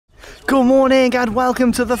Good morning and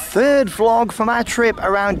welcome to the third vlog from our trip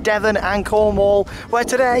around Devon and Cornwall, where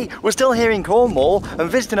today we're still here in Cornwall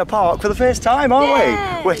and visiting a park for the first time, aren't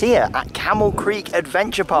we? We're here at Camel Creek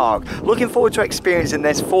Adventure Park. Looking forward to experiencing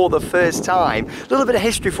this for the first time. A little bit of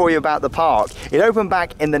history for you about the park. It opened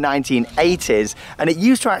back in the 1980s and it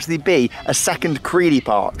used to actually be a second Creely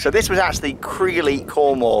park. So this was actually Creely,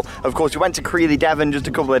 Cornwall. Of course, we went to Creely, Devon just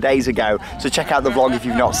a couple of days ago, so check out the vlog if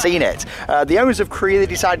you've not seen it. The owners of Creely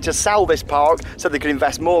decided to sell this park so they could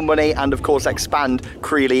invest more money and of course expand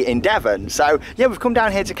Creely in Devon. So yeah, we've come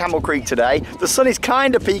down here to Camel Creek today. The sun is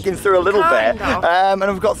kind of peeking through a little bit and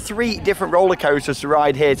we've got 3 different roller coasters to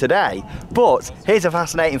ride here today. But here's a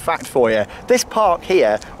fascinating fact for you. This park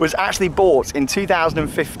here was actually bought in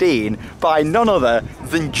 2015 by none other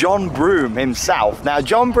than John Broome himself. Now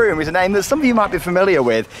John Broome is a name that some of you might be familiar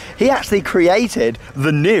with. He actually created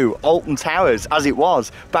the new Alton Towers as it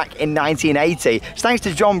was back in 1980. It's thanks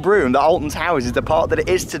to John Broome that Alton Towers is the park that it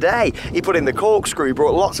is today. He put in the corkscrew,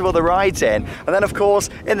 brought lots of other rides in, and then of course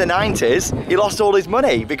in the 90s he lost all his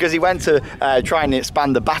money because he went to try and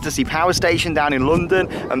expand the Battersea Power Station down in London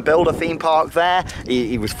and build a theme park there.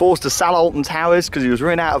 He was forced to sell Alton Towers because he was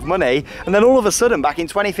running out of money, and then all of a sudden back in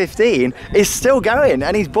 2015 he's still going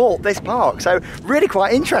and he's bought this park. So really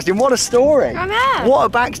quite interesting. What a story. I know. What a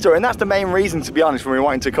backstory, and that's the main reason, to be honest, when we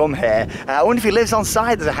wanted to come here. I wonder if he lives on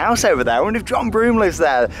site. There's a house over there. I wonder if John Broome lives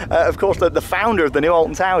there. Of course, the founder of the new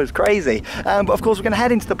Alton Towers. Crazy. But of course, we're going to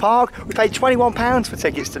head into the park. We paid £21 for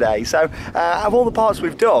tickets today. So of all the parks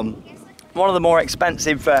we've done, one of the more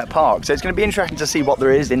expensive parks. So it's going to be interesting to see what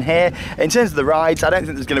there is in here. In terms of the rides, I don't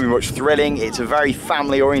think there's going to be much thrilling. It's a very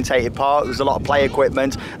family orientated park. There's a lot of play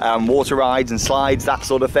equipment, water rides and slides, that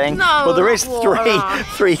sort of thing. No, but there is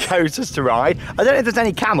three coasters to ride. I don't know if there's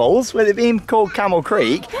any camels, with it being called Camel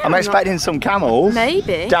Creek. I'm expecting some camels.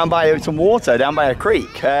 Maybe. Down by some water, down by a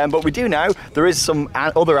creek. But we do know there is some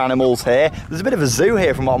other animals here. There's a bit of a zoo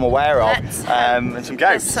here from what I'm aware of. And some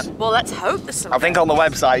goats. Well, let's hope there's some. I think on the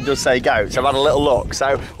website it does say goats. So I've had a little look.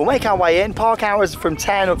 So we'll make our way in. Park hours from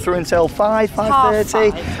 10 up through until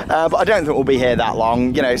 5:30. But I don't think we'll be here that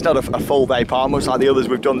long. You know, it's not a full day park, much like the others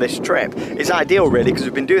we've done this trip. It's ideal really because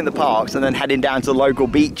we've been doing the parks and then heading down to the local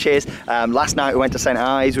beaches. Last night we went to St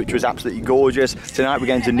Ives, which was absolutely gorgeous. Tonight we're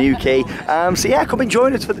going to Newquay. So yeah, come and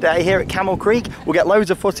join us for the day here at Camel Creek. We'll get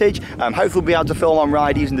loads of footage. Hopefully we'll be able to film on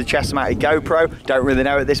ride using the chest-mounted GoPro. Don't really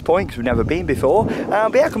know at this point because we've never been before.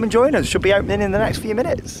 But yeah, come and join us. Should be opening in the next few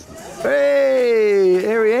minutes. Hey,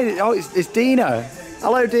 here he is. Oh, it's Dino.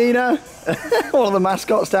 Hello, Dino. One of the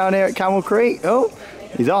mascots down here at Camel Creek. Oh,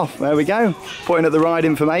 he's off. There we go. Pointing at the ride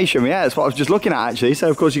information. Yeah, that's what I was just looking at actually. So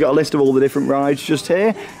of course you've got a list of all the different rides just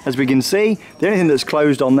here, as we can see. The only thing that's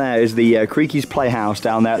closed on there is the Creaky's Playhouse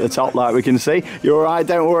down there at the top, like we can see. You're all right,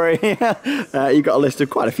 don't worry. You've got a list of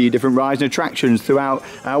quite a few different rides and attractions throughout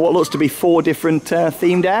what looks to be 4 different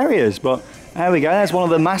themed areas. But there we go. There's one of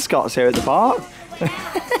the mascots here at the park.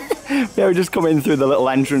 Yeah, we're just coming through the little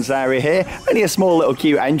entrance area here. Only a small little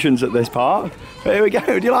cute entrance at this park. But here we go.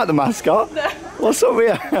 Do you like the mascot? No. What's up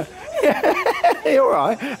here? Yeah, all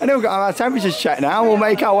right. I know we've got our temperatures checked now. We'll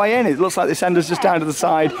make our way in. It looks like they send us just down to the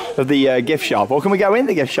side of the gift shop. Or can we go in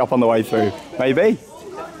the gift shop on the way through? Maybe.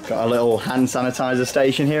 Got a little hand sanitizer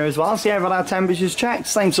station here as well. So yeah, we've got our temperatures checked.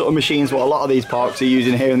 Same sort of machines what a lot of these parks are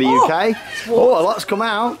using here in the UK. Oh, a lot's come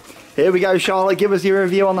out. Here we go, Charlotte. Give us your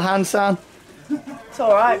review on the hand san. It's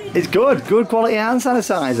alright. It's good quality hand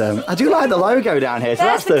sanitizer. I do like the logo down here. So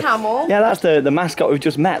that's the camel. Yeah, that's the mascot we've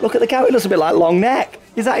just met. Look at the cow, it looks a bit like Long Neck.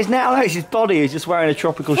 Is that his neck? Oh no, it's his body. He's just wearing a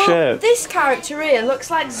tropical shirt. This character here looks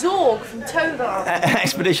like Zorg from Tovar.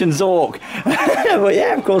 Expedition Zorg. But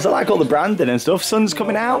yeah, of course, I like all the branding and stuff. Sun's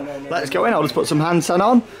coming out. Let's go in. I'll just put some hand san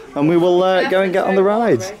on and we will go and get on the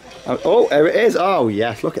rides. Oh, there it is. Oh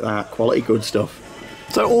yes, look at that. Quality good stuff.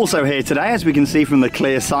 So also here today, as we can see from the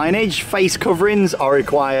clear signage, face coverings are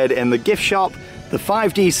required in the gift shop, the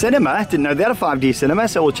 5D cinema, didn't know they had a 5D cinema,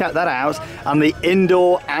 so we'll check that out, and the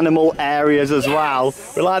indoor animal areas as well.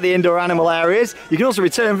 We like the indoor animal areas. You can also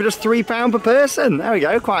return for just £3 per person. There we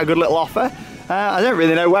go, quite a good little offer. I don't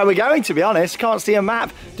really know where we're going, to be honest. Can't see a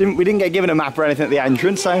map. We didn't get given a map or anything at the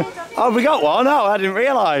entrance, so... Oh, we got one? Oh, I didn't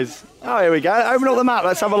realise. Oh, here we go. Open up the map,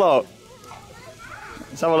 let's have a look.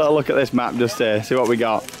 Let's have a little look at this map just here, see what we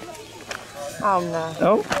got. Oh no.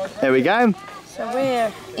 Oh, here we go. So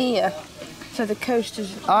we're here. So the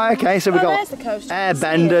coasters. Oh, okay, so we've got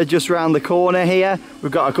Airbender just around the corner here.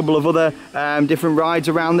 We've got a couple of other different rides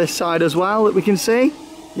around this side as well that we can see.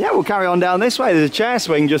 Yeah, we'll carry on down this way. There's a chair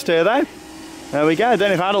swing just here though. There we go. I don't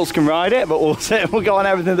know if adults can ride it, but we'll go on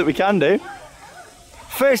everything that we can do.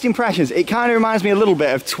 First impressions, it kind of reminds me a little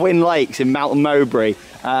bit of Twin Lakes in Mountain Mowbray.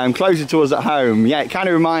 closer to us at home. Yeah, it kind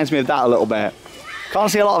of reminds me of that a little bit. Can't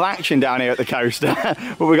see a lot of action down here at the coaster,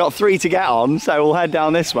 but we've got 3 to get on, so we'll head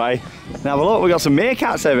down this way and have a look. We've got some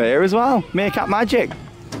meerkats over here as well, meerkat magic.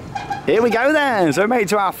 Here we go then, so we made it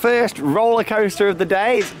to our first roller coaster of the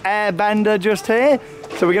day. It's Airbender just here,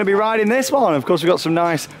 so we're going to be riding this one. Of course, we've got some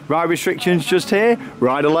nice ride restrictions just here,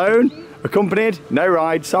 ride alone, accompanied, no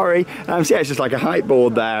ride, sorry. So yeah, it's just like a height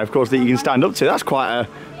board there, of course, that you can stand up to. That's quite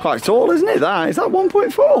tall, isn't it, that? Is that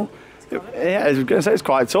 1.4? Yeah, I was going to say it's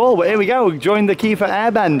quite tall, but here we go. Join the Kiefer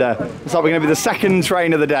Airbender. Looks like we're going to be the second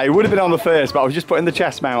train of the day. Would have been on the first, but I was just putting the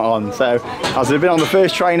chest mount on, so I was been on the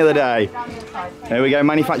first train of the day. Here we go,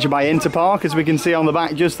 manufactured by Interpark, as we can see on the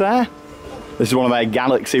back just there. This is one of their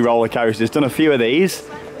Galaxy roller coasters. Done a few of these,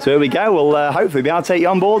 so here we go. We'll hopefully be able to take you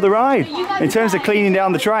on board the ride. In terms of cleaning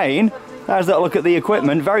down the train, there's a look at the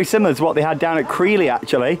equipment. Very similar to what they had down at Creeley,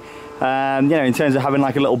 actually. You know, in terms of having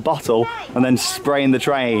like a little bottle and then spraying the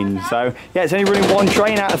train. So yeah, it's only running 1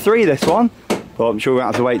 train out of 3, this one, but I'm sure we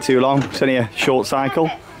won't have to wait too long. It's only a short cycle.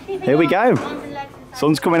 Here we go.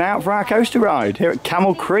 Sun's coming out for our coaster ride here at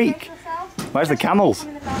Camel Creek. Where's the camels?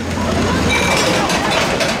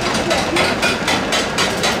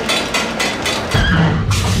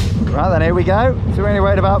 Right then, here we go. So we only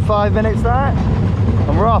wait about 5 minutes there,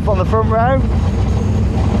 and we're off on the front row.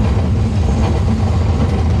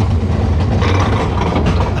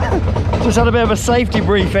 Just had a bit of a safety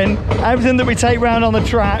briefing. Everything that we take round on the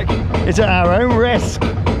track is at our own risk.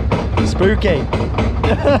 Spooky.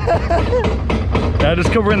 They're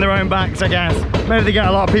just covering their own backs, I guess. Maybe they get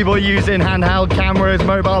a lot of people using handheld cameras,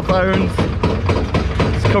 mobile phones.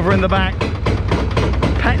 Just covering the back.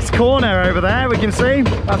 Pet's Corner over there, we can see. I'll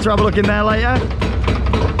have to have a look in there later.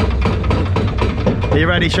 Are you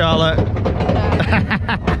ready, Charlotte?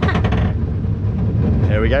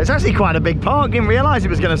 Here we go. It's actually quite a big park. Didn't realise it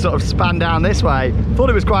was going to sort of span down this way. Thought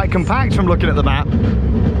it was quite compact from looking at the map.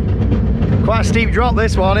 Quite a steep drop,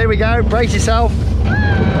 this one. Here we go. Brace yourself.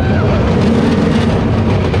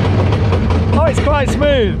 Oh, it's quite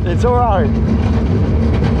smooth. It's all right.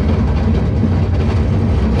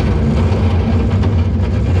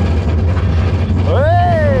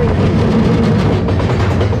 Hey!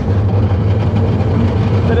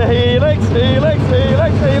 Bit of helix, helix,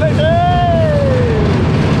 helix, helix. Hey!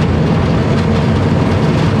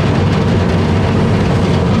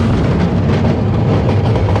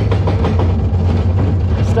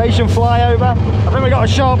 Station flyover. I think we got a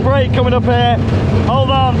sharp break coming up here. Hold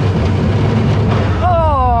on.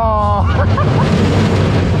 Oh!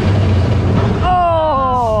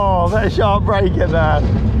 Oh! Bit of sharp break in there.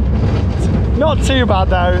 Not too bad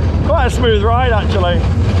though. Quite a smooth ride actually.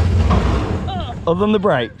 Other than the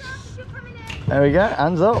brakes. There we go.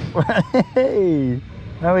 Hands up. Hey.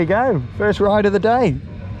 There we go. First ride of the day.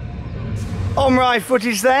 On-ride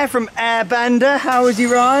footage there from Airbender. How was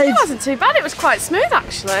your ride? It wasn't too bad. It was quite smooth,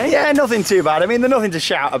 actually. Yeah, nothing too bad. I mean, there's nothing to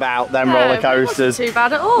shout about, them roller coasters. It wasn't too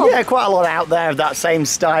bad at all. Yeah, quite a lot out there of that same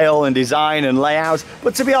style and design and layout.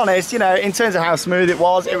 But to be honest, you know, in terms of how smooth it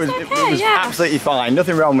was, it was absolutely fine.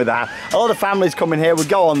 Nothing wrong with that. A lot of families coming here would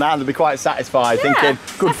go on that and they'd be quite satisfied, thinking,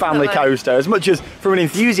 good family coaster. As much as from an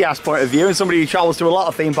enthusiast point of view and somebody who travels to a lot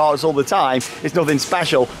of theme parks all the time, it's nothing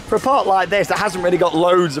special. For a park like this that hasn't really got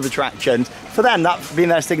loads of attractions, for them, that being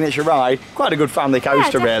their signature ride, quite a good family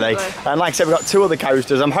coaster, really. And like I said, we've got 2 other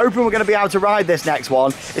coasters. I'm hoping we're going to be able to ride this next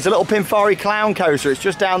one. It's a little Pinfari clown coaster. It's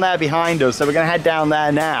just down there behind us, so we're going to head down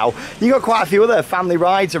there now. You've got quite a few other family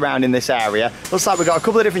rides around in this area. Looks like we've got a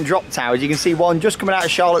couple of different drop towers. You can see one just coming out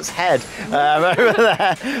of Charlotte's Head over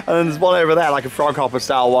there, and there's one over there, like a frog hopper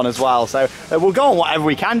style one as well. So we'll go on whatever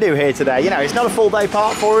we can do here today. You know, it's not a full day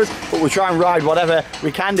park for us, but we'll try and ride whatever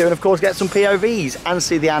we can do, and of course get some POVs and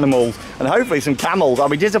see the animals, and hopefully some camels. I'll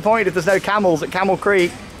be disappointed if there's no camels at Camel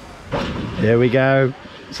Creek. Here we go.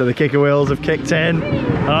 So the kicker wheels have kicked in.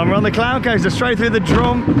 We're on the clown coaster, straight through the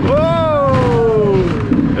drum. Whoa!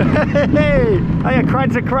 Hey, a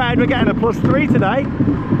crowd to crowd. We're getting a +3 today.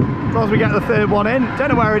 As long as we get the 3rd one in. Don't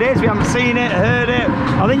know where it is. We haven't seen it, heard it.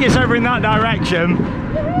 I think it's over in that direction.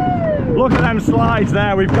 Look at them slides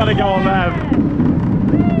there. We've got to go on them.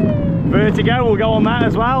 Vertigo, we'll go on that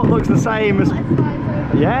as well. It looks the same as...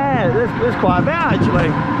 Yeah, there's quite a bit actually.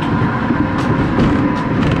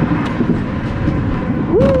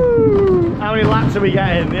 Woo! How many laps are we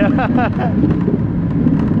getting? Yeah.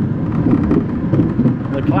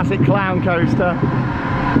 The classic clown coaster.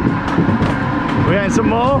 We're getting some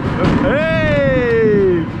more.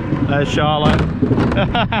 Hey! There's Charlotte.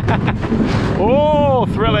 Oh,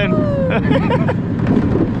 thrilling.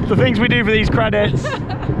 The things we do for these credits.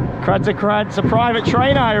 Crads are crads. A private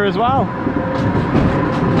train hire as well.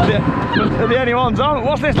 They're the only ones on.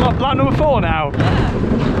 What's this, lap number 4 now?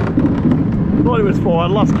 Thought it was 4, I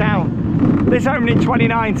lost count. This opened in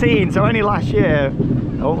 2019, so only last year.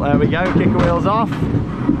 Oh, there we go, kicker wheels off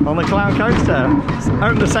on the Clown Coaster.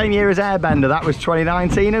 Opened the same year as Airbender, that was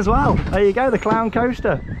 2019 as well. There you go, the Clown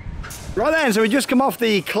Coaster. Right then, so we just come off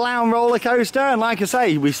the Clown roller coaster, and like I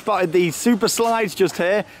say, we spotted these super slides just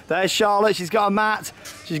here. There's Charlotte, she's got a mat,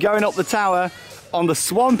 she's going up the tower on the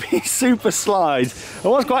Swampy Super Slide.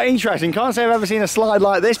 And what's quite interesting, can't say I've ever seen a slide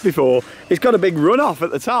like this before, it's got a big runoff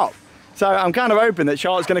at the top. So I'm kind of hoping that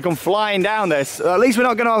Charlotte's going to come flying down this. At least we're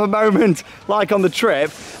not going to have a moment like on the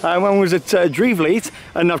trip when we was at Drevleet,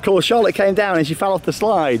 and of course Charlotte came down and she fell off the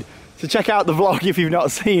slide. So check out the vlog if you've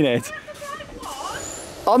not seen it.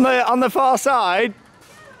 On the far side,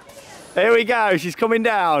 here we go, she's coming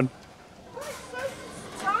down.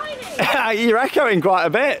 Tiny. You're echoing quite a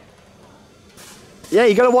bit. Yeah,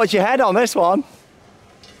 you got to watch your head on this one.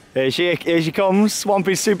 Here she comes,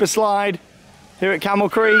 Swampy Super Slide here at Camel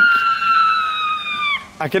Creek.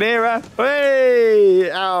 I can hear her.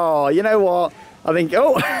 Hey! Oh, you know what? I think,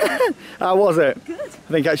 oh, how was it? Good.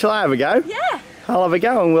 I think, shall I have a go? Yeah. I'll have a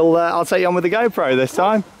go and I'll take you on with the GoPro this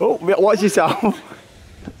time. Oh, watch yourself.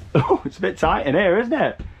 Oh, it's a bit tight in here, isn't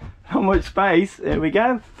it? Not much space. Here we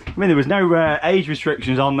go. I mean, there was no age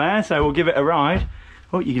restrictions on there, so we'll give it a ride.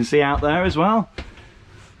 Oh, you can see out there as well.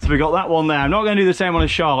 So we got that one there. I'm not going to do the same one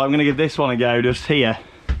as Charlotte. I'm going to give this one a go just here.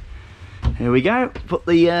 Here we go. Put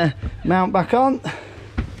the mount back on.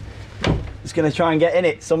 Just going to try and get in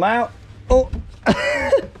it somehow. Oh.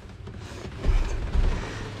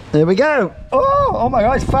 There we go. Oh my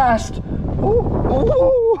God, it's fast.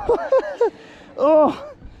 Oh. Oh.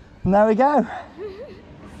 And there we go.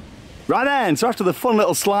 Right then, so after the fun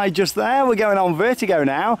little slide just there, we're going on Vertigo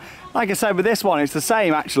now. Like I said with this one, it's the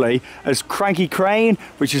same actually as Cranky Crane,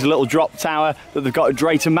 which is a little drop tower that they've got at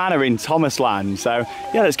Drayton Manor in Thomasland. So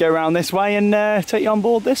yeah, let's go around this way and take you on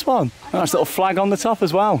board this one. Nice little flag on the top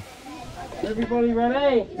as well. Everybody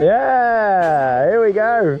ready? Yeah, here we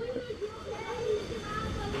go.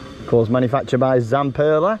 Of course, manufactured by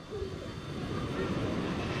Zamperla.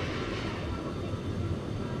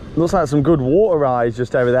 Looks like some good water rides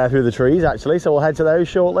just over there through the trees actually, so we'll head to those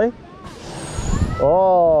shortly.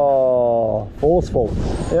 Oh, forceful.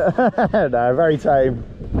 Yeah. No, very tame.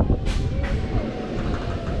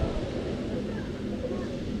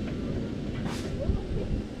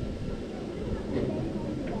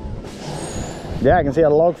 Yeah, I can see a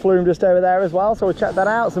log flume just over there as well, so we'll check that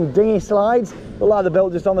out. Some dinghy slides, look like they're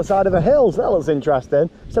built just on the side of a hill, so that looks interesting.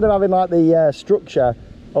 Instead of having like the structure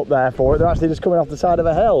up there for it, they're actually just coming off the side of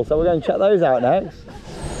a hill, so we're going to check those out next.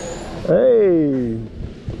 Hey,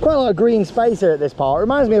 quite a lot of green space here at this park.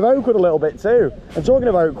 Reminds me of Oakwood a little bit too. And talking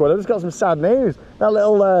of Oakwood, I've just got some sad news. That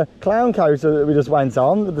little clown coaster that we just went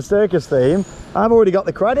on with the circus theme, I've already got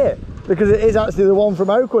the credit because it is actually the one from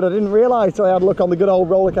Oakwood. I didn't realise till I had a look on the good old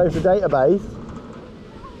roller coaster database.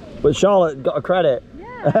 But Charlotte got a credit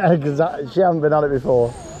because she hasn't been on it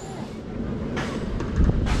before.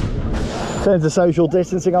 In terms of social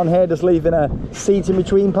distancing on here, just leaving a seat in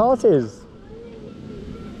between parties.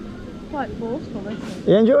 Quite forceful, isn't it?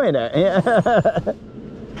 You enjoying it? Yeah.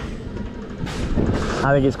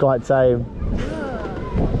 I think it's quite tame.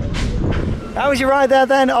 How was your ride there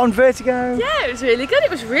then on Vertigo? Yeah, it was really good.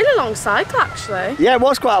 It was a really long cycle actually. Yeah, it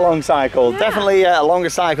was quite a long cycle. Yeah. Definitely a longer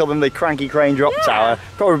cycle than the Cranky Crane drop tower.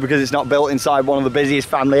 Probably because it's not built inside one of the busiest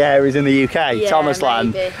family areas in the UK,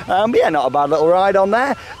 Thomasland. But yeah, not a bad little ride on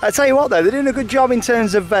there. I tell you what though, they're doing a good job in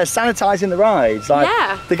terms of sanitising the rides. Like,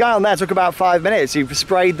 the guy on there took about 5 minutes. He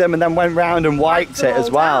sprayed them and then went round and wiped it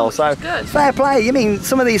as well. So fair play. I mean,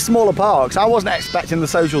 some of these smaller parks, I wasn't expecting the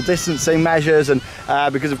social distancing measures and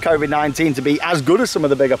because of COVID-19 to be as good as some of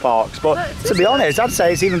the bigger parks, but to be honest, I'd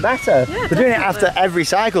say it's even better. They're doing it after every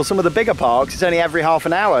cycle. Some of the bigger parks, it's only every half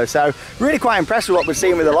an hour, so really quite impressed with what we're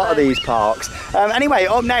seeing with a lot of these parks. Anyway,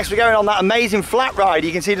 up next we're going on that amazing flat ride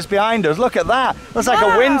you can see just behind us. Look at that, looks like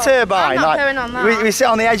a wind turbine. I'm not going on that. We sit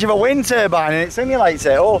on the edge of a wind turbine and it simulates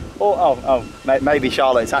it. Maybe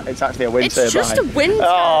Charlotte, it's actually a wind turbine. It's just a wind turbine.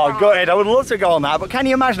 Oh, good. I would love to go on that, but can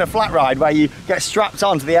you imagine a flat ride where you get strapped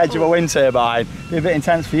onto the edge of a wind turbine? It'd be a bit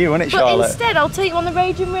intense for you, wouldn't it, Charlotte? But instead, I'll take you on the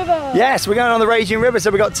Raging River. Yes, we're going on the Raging River,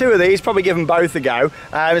 so we've got 2 of these, probably give them both a go.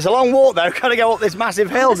 It's a long walk though, got to go up this massive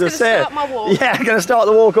hill just here. Start my walk. Yeah, I'm going to start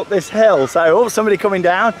the walk up this hill. So, somebody coming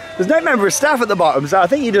down. There's no member of staff at the bottom, so I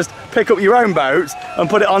think you just pick up your own boats and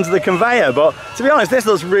put it onto the conveyor. But to be honest, this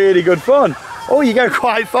looks really good fun. Oh, you go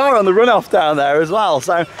quite far on the runoff down there as well.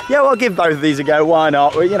 So yeah, we'll give both of these a go. Why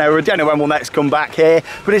not? You know, we don't know when we'll next come back here,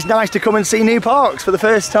 but it's nice to come and see new parks for the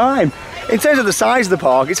first time. In terms of the size of the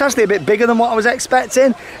park, it's actually a bit bigger than what I was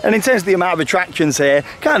expecting, and in terms of the amount of attractions here,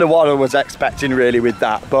 kind of what I was expecting really with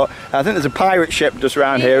that. But I think there's a pirate ship just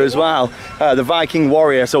around here as well, the Viking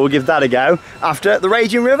Warrior, so we'll give that a go after the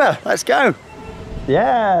Raging River. Let's go.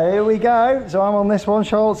 Yeah, here we go. So I'm on this one,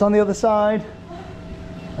 Charlotte's on the other side.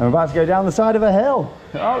 And we're about to go down the side of a hill.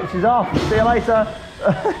 Oh, she's off. See you later.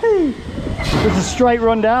 It's a straight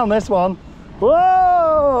run down, this one.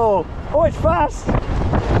 Whoa! Oh, it's fast.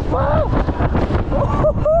 Whoa!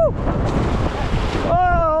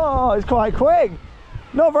 Oh, it's quite quick.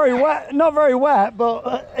 Not very wet,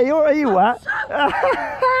 but are you wet?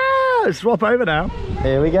 Swap over now.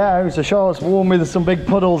 Here we go. So Charlotte's warned me there's some big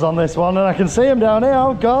puddles on this one, and I can see them down here.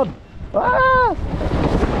 Oh God! Ah!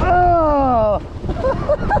 Oh!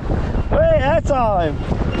 Wait, air time!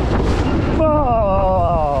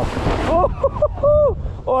 Oh!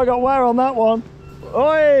 Oh, I got wear on that one.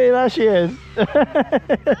 Oi, there she is.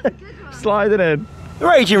 Sliding in. The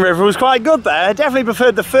Raging River was quite good there. Definitely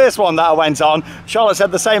preferred the first one that I went on. Charlotte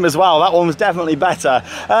said the same as well. That one was definitely better.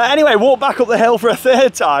 Anyway, walked back up the hill for a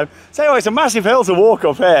third time. So anyway, it's a massive hill to walk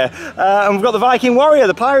up here. And we've got the Viking Warrior,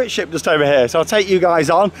 the pirate ship, just over here. So I'll take you guys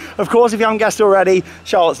on. Of course, if you haven't guessed already,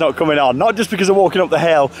 Charlotte's not coming on. Not just because of walking up the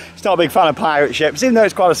hill. She's not a big fan of pirate ships, even though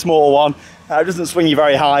it's quite a small one. It doesn't swing you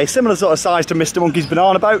very high. Similar sort of size to Mr. Monkey's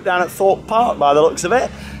banana boat down at Thorpe Park by the looks of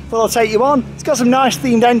it. But I'll take you on. It's got some nice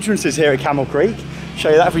themed entrances here at Camel Creek. Show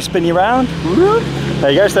you that if we spin you around.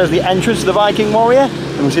 There you go, so there's the entrance to the Viking Warrior,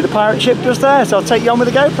 and we'll see the pirate ship just there, so I'll take you on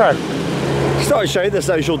with the GoPro. Just thought I'd show you the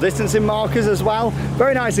social distancing markers as well.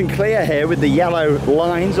 Very nice and clear here with the yellow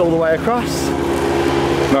lines all the way across.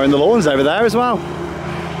 Mowing the lawns over there as well.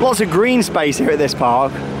 Lots of green space here at this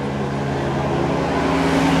park.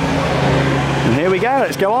 And here we go,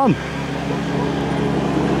 let's go on.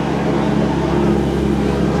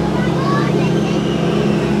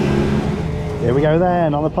 Here we go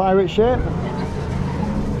then, on the pirate ship.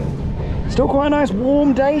 Still quite a nice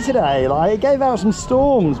warm day today. Like, it gave out some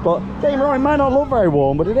storms, but getting right, it might not look very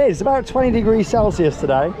warm, but it is. It's about 20 degrees Celsius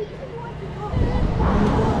today.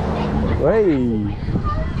 Hey.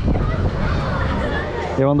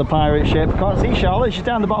 Here on the pirate ship. Can't see Charlotte, she's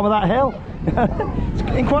down the bottom of that hill. It's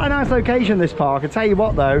in quite a nice location, this park. I tell you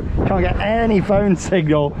what though, can't get any phone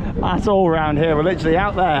signal at all around here. We're literally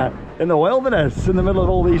out there in the wilderness, in the middle of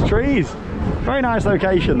all these trees. Very nice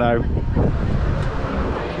location though.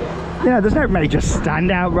 You know, there's no major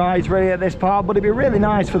standout rides really at this park, but it'd be really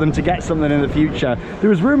nice for them to get something in the future. There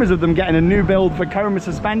was rumours of them getting a new build for Coma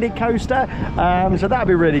suspended coaster, so that'd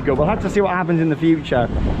be really good. We'll have to see what happens in the future.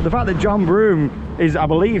 The fact that John Broome is, I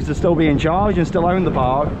believe, to still be in charge and still own the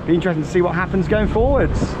park, be interesting to see what happens going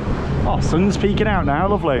forwards. Oh, sun's peeking out now,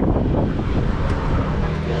 lovely.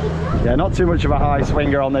 Yeah, not too much of a high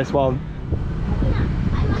swinger on this one.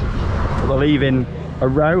 They're leaving a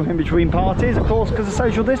row in between parties, of course, because of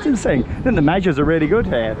social distancing. I think the measures are really good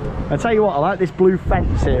here. I tell you what, I like this blue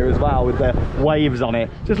fence here as well with the waves on it.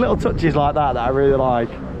 Just little touches like that I really like.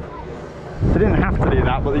 They didn't have to do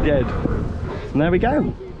that, but they did. And there we go.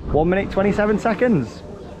 1 minute 27 seconds.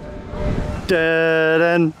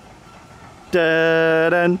 Dun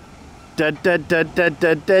dun dun dun dun dun dun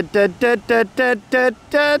dun dun dun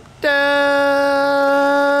dun dun.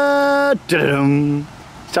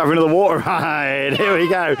 Time for another water ride. Here we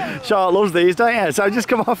go. Charlotte loves these, don't you? So I've just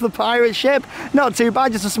come off the pirate ship. Not too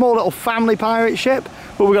bad, just a small little family pirate ship.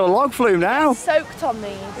 But we've got a log flume now. Soaked on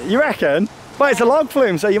these. You reckon? Well, it's a log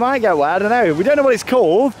flume, so you might get wet. I don't know. We don't know what it's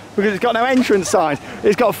called because it's got no entrance signs.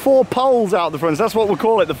 It's got 4 poles out the front, so that's what we'll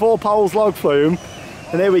call it, the 4 poles log flume.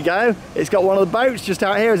 And there we go. It's got one of the boats just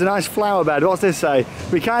out here. It's a nice flower bed. What's this say?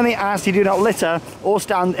 We kindly ask you do not litter or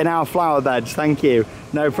stand in our flower beds. Thank you.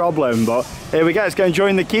 No problem. But here we go. Let's go and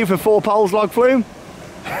join the queue for 4 poles log flume.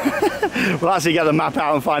 We'll actually get the map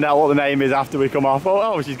out and find out what the name is after we come off.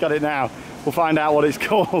 Oh, she's got it now. We'll find out what it's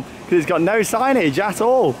called because it's got no signage at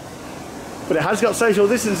all. But it has got social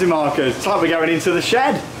distancing markers. It's like we're going into the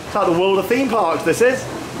shed. It's like the world of theme parks, this is.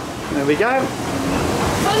 There we go.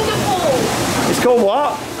 Wonderful. It's called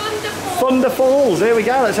what? Thunder Falls. Thunder Falls. Here we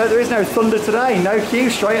go. Let's hope there is no thunder today. No queue,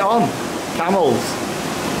 straight on. Camels.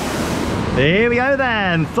 Here we go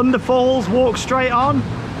then. Thunder Falls, walk straight on.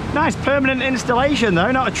 Nice permanent installation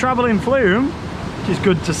though, not a travelling flume, which is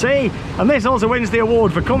good to see. And this also wins the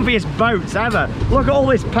award for comfiest boats ever. Look at all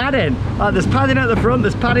this padding. There's padding at the front,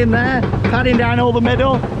 there's padding there, padding down all the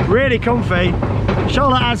middle. Really comfy.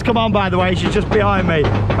 Charlotte has come on, by the way, she's just behind me.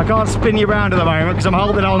 I can't spin you around at the moment because I'm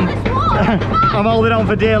holding on. I'm holding on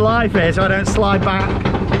for dear life here so I don't slide back.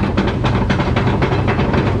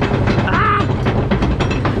 Ah!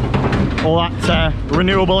 All that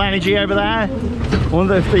renewable energy over there. One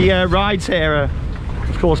of the rides here are,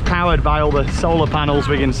 of course, powered by all the solar panels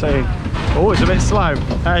we can see. Oh, it's a bit slow.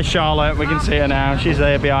 There's Charlotte, we can see her now. She's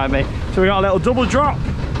there behind me. So we got a little double drop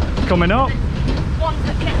coming up.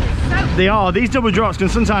 They are. These double drops can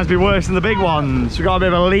sometimes be worse than the big ones. We've got a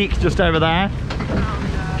bit of a leak just over there.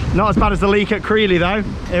 Not as bad as the leak at Creeley though.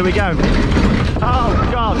 Here we go. Oh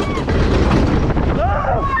God.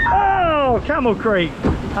 Oh, Camel Creek.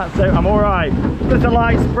 That's it, I'm all right. Just a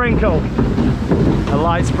light sprinkle. A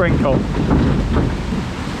light sprinkle.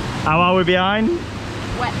 How are we behind?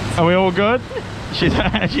 Wet. Are we all good? She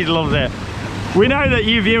loves it. We know that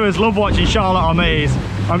you viewers love watching Charlotte on these.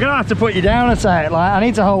 I'm gonna have to put you down a sec. Like, I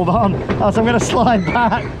need to hold on, else I'm gonna slide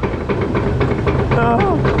back.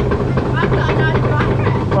 Oh.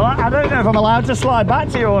 Well, I don't know if I'm allowed to slide back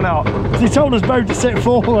to you or not. He told us both to sit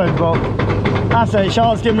forward, but that's it.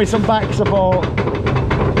 Charlotte's giving me some back support.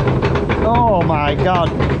 Oh my God.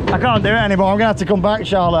 I can't do it anymore. I'm gonna have to come back,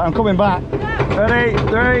 Charlotte. I'm coming back. Ready?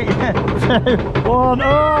 3, 2, 1.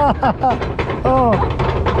 Oh! Oh!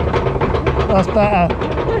 That's better.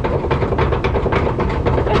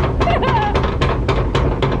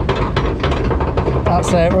 That's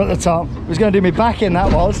it, we're at the top. It was going to do me back in,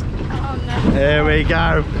 that was. Oh no. Here we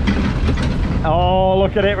go. Oh,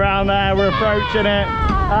 look at it round there. We're approaching it.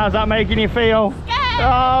 How's that making you feel?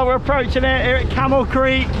 Oh, we're approaching it here at Camel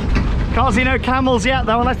Creek. Can't see no camels yet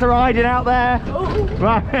though, unless they're hiding out there.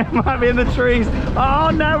 Might be in the trees.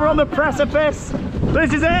 Oh no, we're on the precipice.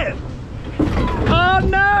 This is it. Oh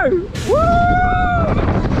no! Woo!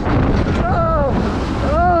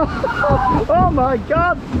 Oh my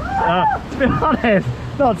God! To be honest,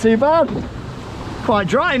 not too bad. Quite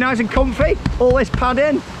dry, nice and comfy. All this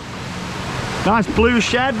padding. Nice blue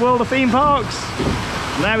shed, World of Theme Parks.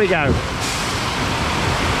 There we go.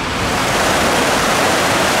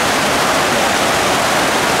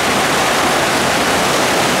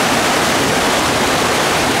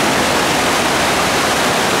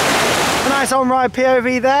 Nice on-ride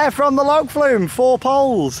POV there from the log flume, 4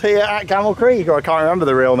 poles here at Camel Creek, or I can't remember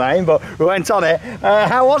the real name, but we went on it.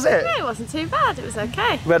 How was it? No, it wasn't too bad, it was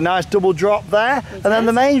okay. We had a nice double drop there, and then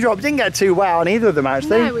the main drop didn't get too wet on either of them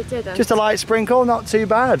actually. No, we didn't. Just a light sprinkle, not too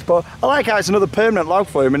bad, but I like how it's another permanent log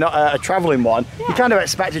flume and not a travelling one. Yeah. You kind of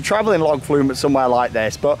expect a travelling log flume at somewhere like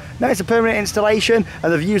this, but no, it's a permanent installation,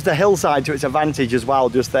 and they've used the hillside to its advantage as well,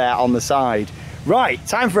 just there on the side. Right,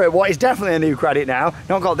 time for what is definitely a new credit now.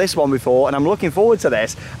 Not got this one before, and I'm looking forward to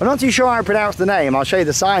this. I'm not too sure how I pronounce the name. I'll show you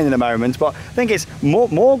the sign in a moment, but I think it's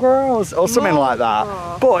Morgros or something like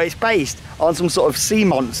that. But it's based on some sort of sea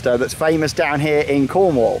monster that's famous down here in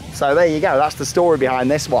Cornwall. So there you go, that's the story behind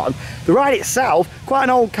this one. The ride itself, quite an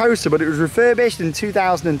old coaster, but it was refurbished in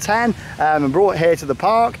 2010 and brought here to the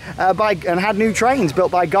park and had new trains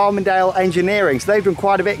built by Garmindale Engineering. So they've done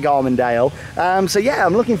quite a bit, Garmindale. So yeah,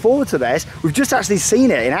 I'm looking forward to this. We've just actually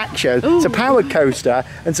seen it in action. Ooh. It's a powered coaster,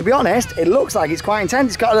 and to be honest, it looks like it's quite intense.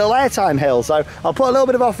 It's got a little airtime hill, so I'll put a little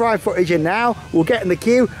bit of off-ride footage in now. We'll get in the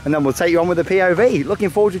queue, and then we'll take you on with the POV. Looking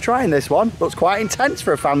forward to trying this one. Looks quite intense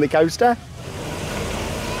for a family coaster.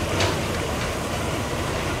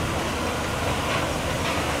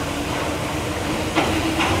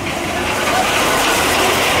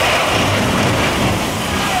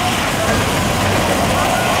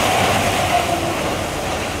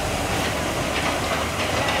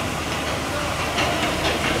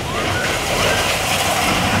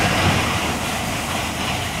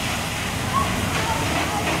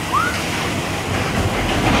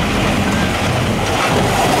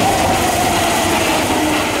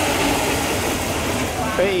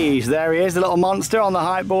 There he is, the little monster on the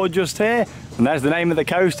height board just here. And there's the name of the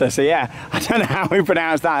coaster. So yeah, I don't know how we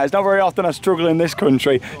pronounce that. It's not very often I struggle in this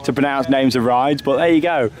country to pronounce names of rides, but there you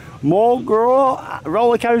go. Morgros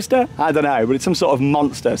roller coaster? I don't know, but it's some sort of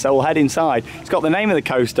monster. So we'll head inside. It's got the name of the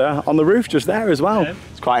coaster on the roof just there as well. Yeah.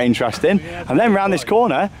 It's quite interesting. And then round this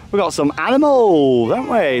corner, we've got some animals,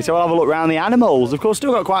 haven't we? So we'll have a look around the animals. Of course,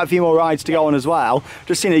 still got quite a few more rides to go on as well.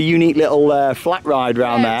 Just seen a unique little flat ride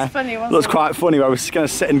round there. It's funny, wasn't Looks it? quite funny where we're just going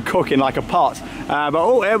to sit and cook in like a pot. But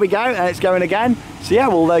oh, here we go, and it's going again. So yeah,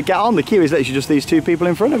 we'll get on. The queue is literally just these 2 people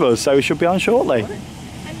in front of us, so we should be on shortly.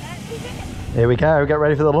 Here we go, get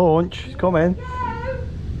ready for the launch. It's coming.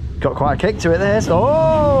 Got quite a kick to it this.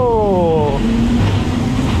 Oh!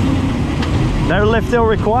 No lift hill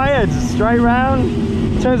required, straight round.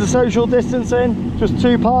 In terms of social distancing, just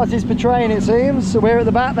 2 parties per train it seems. So we're at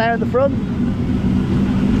the back there at the front.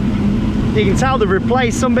 You can tell they've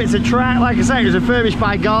replaced some bits of track. Like I say, it was refurbished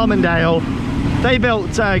by Garmindale. They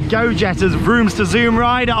built Go-Jetters Rooms to Zoom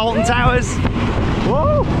ride at Alton Towers.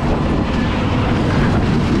 Whoa!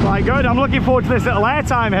 Quite good. I'm looking forward to this little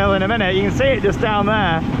airtime hill in a minute. You can see it just down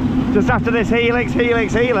there. Just after this helix,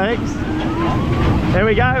 helix, helix. Here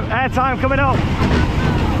we go. Airtime coming up.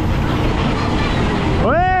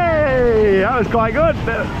 Hey, that was quite good.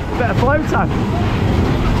 Bit of flow time.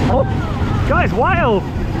 Oh, guys, wild.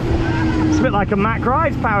 It's a bit like a Mack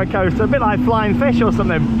Rides power coaster, a bit like Flying Fish or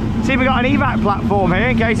something. See, we've got an evac platform here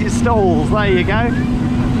in case it stalls. There you go.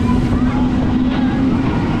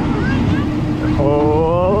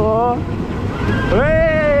 Oh,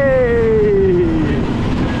 hey!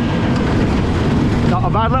 Not a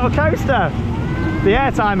bad little coaster. The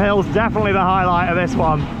airtime hill's definitely the highlight of this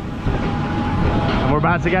one. And we're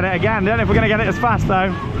about to get it again. Don't know if we're going to get it as fast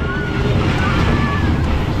though.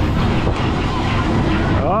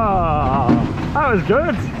 Oh, that was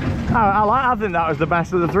good. I think that was the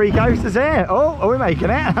best of the three coasters here. Oh, are we making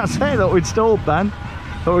it? I say that we'd stalled then.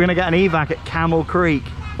 Thought we were going to get an evac at Camel Creek.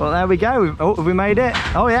 Well, there we go. Oh, have we made it?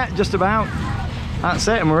 Oh yeah, just about. That's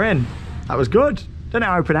it, and we're in. That was good. Don't know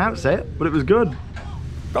how I pronounce it, but it was good.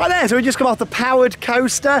 Right there, so we just come off the powered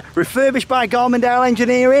coaster, refurbished by Garmendale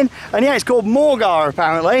Engineering, and yeah, it's called Morgar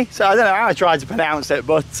apparently, so I don't know how I tried to pronounce it,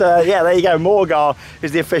 but yeah, there you go, Morgar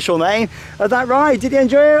is the official name. Is that right? Did you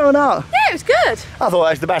enjoy it or not? Yeah, it was good. I thought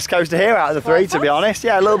it was the best coaster here out of the three, to be honest.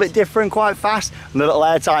 Yeah, a little bit different, quite fast, and a little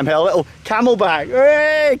airtime hill, a little camelback.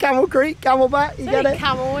 Hey, Camel Creek, camelback, you get it?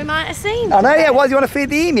 Camel we might have seen. I know, yeah, well, do you want to feed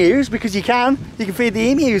the emus? Because you can feed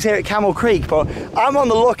the emus here at Camel Creek, but I'm on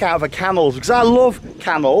the lookout for camels, because I love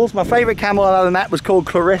camels. My favourite camel I've ever met was called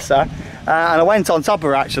Clarissa, and I went on top of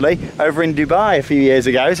her actually over in Dubai a few years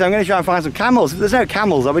ago, so I'm going to try and find some camels. If there's no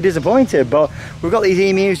camels, I'll be disappointed, but we've got these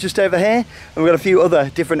emus just over here, and we've got a few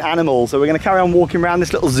other different animals, so we're going to carry on walking around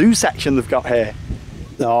this little zoo section they've got here.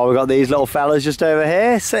 Oh, we've got these little fellas just over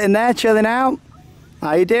here, sitting there, chilling out.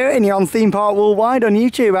 How you doing? You're on Theme Park Worldwide on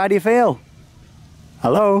YouTube, how do you feel?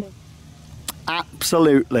 Hello?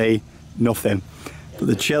 Absolutely nothing, but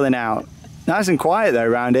they're chilling out. Nice and quiet though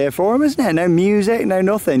around here for him, isn't it? No music, no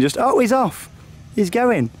nothing, just, oh, he's off. He's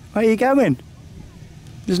going. Where are you going?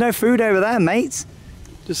 There's no food over there, mates.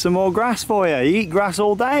 Just some more grass for you. You eat grass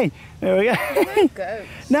all day. There we go.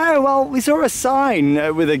 Goats. No, well, we saw a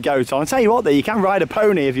sign with a goat on. I'll tell you what though, you can ride a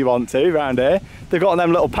pony if you want to around here. They've got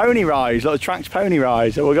them little pony rides, little tracked pony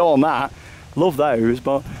rides, so we'll go on that. Love those,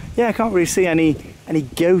 but yeah, I can't really see any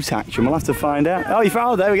goat action. We'll have to find out. Oh, you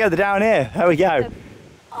found, there we go, they're down here. There we go.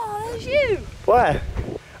 Oh, there's you. Where?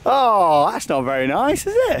 Oh, that's not very nice,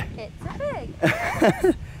 is it? It's a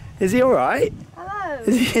pig. Is he all right? Hello.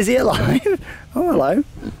 Is he alive? Oh, hello.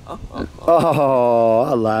 Oh,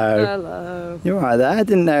 hello. Hello. You're all right there? I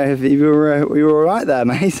didn't know if you were all right there,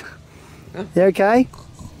 mate. You okay?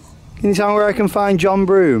 Can you tell me where I can find John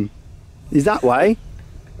Broom? He's that way.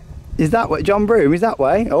 Is that way? John Broom, is that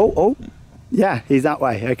way? Oh. Yeah, he's that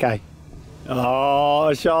way. Okay.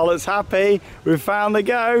 Oh, Charlotte's happy. We've found the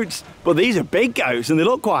goats. But these are big goats and they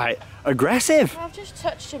look quite aggressive. I've just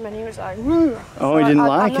touched him and he was like, Woo. Oh, he didn't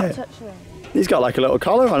like I'm it. not touching him. He's got like a little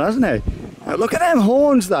collar on, hasn't he? Oh, look at them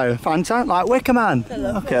horns though. Fantastic, like Wicker Man.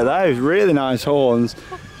 Look at those, really nice horns.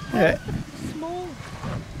 Yeah. Small.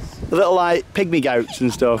 A little like pygmy goats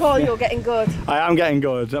and stuff. Cole, you're getting good. I am getting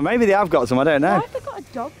good. Maybe they have got some, I don't know. Why have they got a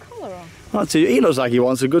dog collar on? Not too, he looks like he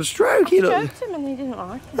wants a good stroke. I stroked him and he didn't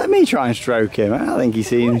like it. Let me try and stroke him. I think he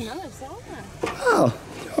seems... Oh,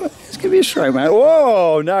 let's give you a stroke, mate.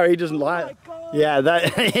 Whoa, no, he doesn't like... Yeah,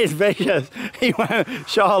 that is vicious. He went,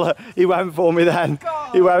 Charlotte, he went for me then.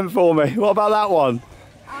 God. He went for me. What about that one?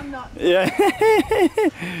 I'm not. Yeah.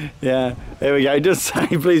 Yeah, here we go. It does say,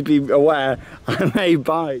 please be aware, I may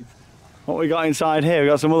bite. What we got inside here? We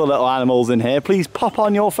got some other little animals in here. Please pop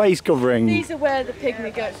on your face covering. These are where the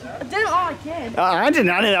pygmy goes. I don't like it. I didn't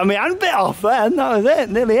have my hand bit off then. That was it,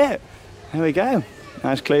 nearly it. There we go.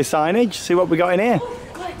 Nice clear signage. See what we got in here.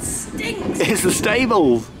 Oh, God, it stinks. It's the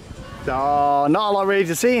stables. Oh, not a lot really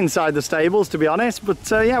to see inside the stables, to be honest. But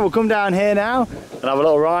yeah, we'll come down here now and have a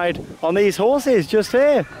little ride on these horses just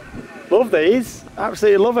here. Love these.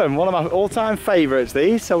 Absolutely love them. One of my all-time favourites,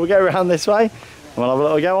 these. So we'll go around this way. We'll have a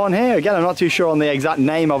little go on here. Again, I'm not too sure on the exact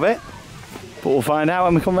name of it, but we'll find out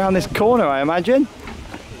when we come around this corner, I imagine.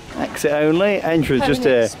 Exit only, entrance just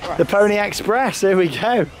here. Express. The Pony Express, here we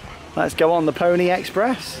go. Let's go on the Pony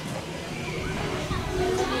Express.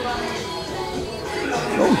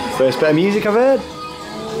 Oh, first bit of music I've heard.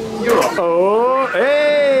 Oh,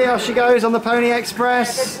 hey, off she goes on the Pony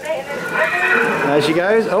Express. There she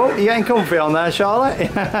goes. Oh, you're getting comfy on there,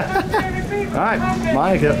 Charlotte.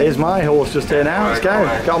 Right, here's my horse just here now. Let's go.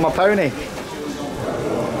 Get on my pony.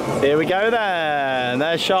 Here we go then.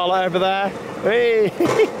 There's Charlotte over there. Hey.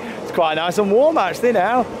 It's quite nice and warm actually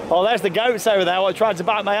now. Oh, there's the goats over there. What tried to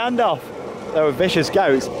bite my hand off. They were vicious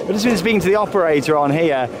goats. I've just been speaking to the operator on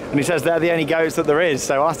here, and he says they're the only goats that there is,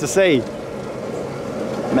 so we'll have to see.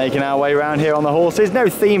 Making our way around here on the horses. No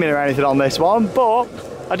theming or anything on this one, but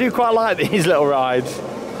I do quite like these little rides.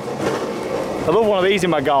 I love one of these in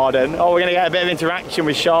my garden. Oh, we're going to get a bit of interaction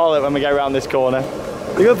with Charlotte when we go around this corner.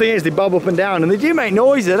 The good thing is they bob up and down, and they do make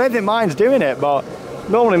noises. I don't think mine's doing it, but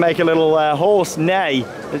normally make a little horse neigh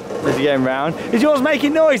as you're going round. Is yours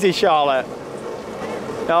making noises, Charlotte?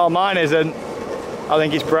 No, mine isn't. I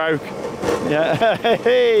think it's broke. Yeah,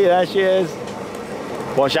 hey, there she is.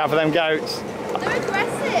 Watch out for them goats. They're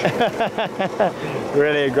aggressive.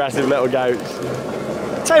 Really aggressive little goats.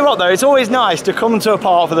 Tell you what though, it's always nice to come to a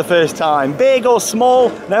park for the first time, big or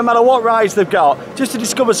small, no matter what rides they've got, just to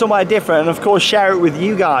discover somewhere different and of course share it with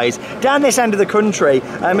you guys. Down this end of the country,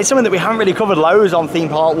 it's something that we haven't really covered loads on Theme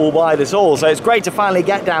Park Worldwide at all, so it's great to finally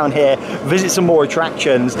get down here, visit some more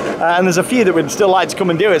attractions, and there's a few that we'd still like to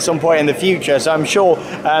come and do at some point in the future, so I'm sure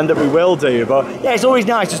that we will do. But yeah, it's always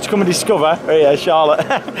nice just to come and discover, oh yeah, Charlotte,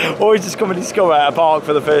 always just come and discover a park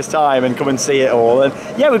for the first time and come and see it all. And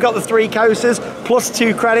yeah, we've got the 3 coasters, plus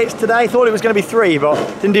 2 credits today. Thought it was going to be 3, but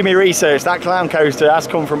didn't do my research. That clown coaster has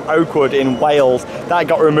come from Oakwood in Wales. That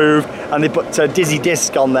got removed, and they put a Dizzy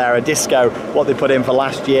Disc on there, a disco, what they put in for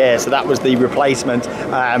last year. So that was the replacement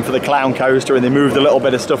for the clown coaster, and they moved a little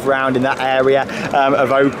bit of stuff around in that area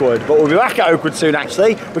of Oakwood. But we'll be back at Oakwood soon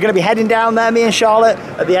actually. We're going to be heading down there, me and Charlotte,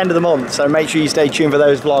 at the end of the month. So make sure you stay tuned for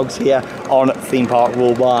those vlogs here on Theme Park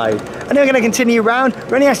Worldwide. And then we're going to continue around.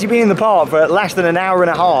 We've only actually been in the park for less than an hour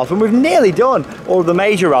and a half, and we've nearly done all of the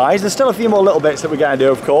major rides. There's still a few more little bits that we're going to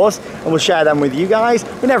do, of course, and we'll share them with you guys.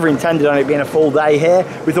 We never intended on it being a full day here.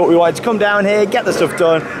 We thought we wanted to come down here, get the stuff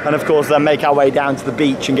done, and of course then make our way down to the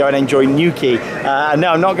beach and go and enjoy Newquay. No,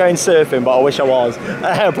 I'm not going surfing, but I wish I was.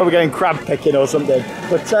 Probably going crab picking or something.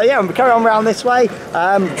 But yeah, we'll carry on around this way.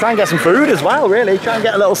 Try and get some food as well, really. Try and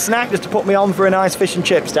get a little snack just to put me on for a nice fish and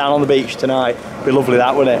chips down on the beach tonight. Be lovely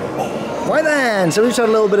that, wouldn't it? Right then, so we just had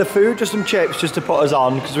a little bit of food, just some chips just to put us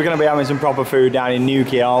on, because we're going to be having some proper food down in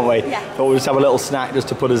Newquay, aren't we? Yeah. Thought we'd just have a little snack just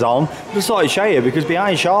to put us on. Just thought I'd show you, because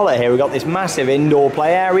behind Charlotte here we've got this massive indoor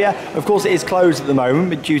play area. Of course it is closed at the moment,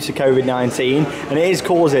 but due to COVID-19, and it is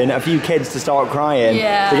causing a few kids to start crying.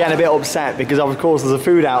 Yeah. They're getting a bit upset because of course there's a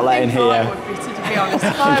food outlet in here. I would be, to be honest.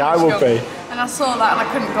 I think I would be. And I saw that and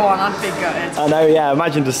I couldn't go on, I'd be gutted. I know, yeah,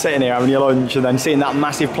 imagine just sitting here having your lunch and then seeing that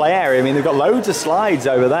massive play area. I mean, they've got loads of slides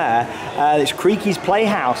over there. It's Creaky's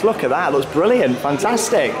Playhouse, look at that, looks brilliant,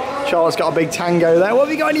 fantastic. Charlotte's got a big tango there. What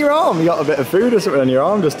have you got on your arm? You got a bit of food or something on your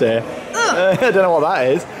arm just here? I don't know what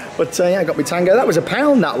that is. But yeah, I got my tango. That was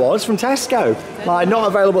 £1, that was, from Tesco. Like, not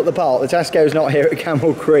available at the park. The Tesco's not here at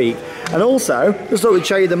Camel Creek. And also, just thought we'd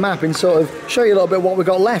show you the map and sort of show you a little bit what we've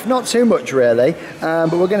got left. Not too much, really.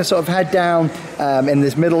 But we're going to sort of head down in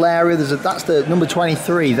this middle area. That's the number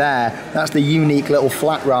 23 there. That's the unique little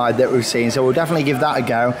flat ride that we've seen. So we'll definitely give that a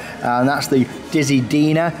go. And that's the Dizzy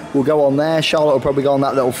Dina. We'll go on there. Charlotte will probably go on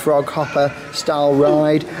that little frog hopper style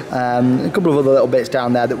ride. A couple of other little bits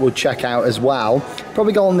down there that we'll check out as well.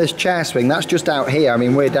 Probably go on this chair swing. That's just out here. I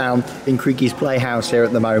mean, we're down in Creaky's Playhouse here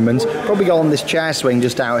at the moment. Probably go on this chair swing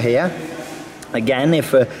just out here. Again,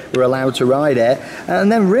 if we're allowed to ride it. And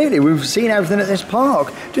then really, we've seen everything at this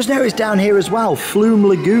park. Just noticed down here as well, Flume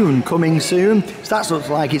Lagoon coming soon. So that looks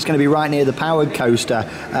like it's going to be right near the powered coaster,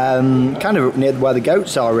 kind of near where the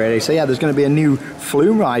goats are really. So yeah, there's going to be a new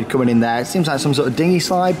flume ride coming in there. It seems like some sort of dinghy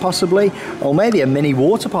slide possibly, or maybe a mini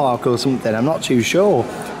water park or something, I'm not too sure.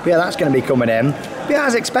 But yeah, that's going to be coming in. But yeah,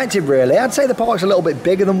 as expected really. I'd say the park's a little bit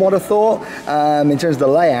bigger than what I thought in terms of the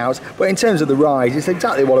layout, but in terms of the rides, it's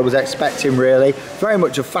exactly what I was expecting really. Very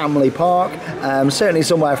much a family park, certainly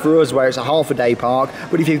somewhere for us where it's a half-a-day park,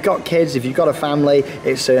 but if you've got kids, if you've got a family,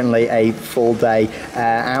 it's certainly a full day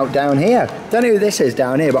out down here. Don't know who this is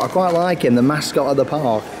down here, but I quite like him, the mascot of the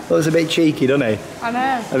park. Looks a bit cheeky, doesn't he? I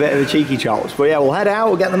know. A bit of a cheeky chops. But yeah, we'll head out,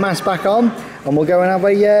 we'll get the mask back on, and we'll go and have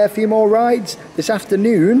a few more rides this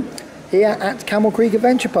afternoon here at Camel Creek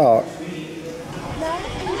Adventure Park.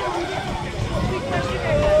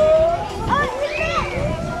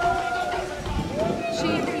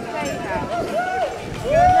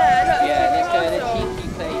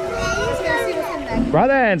 Right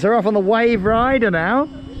then, so we're off on the wave rider now.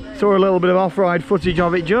 Saw a little bit of off-ride footage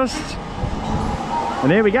of it just.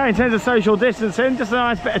 And here we go, in terms of social distancing, just a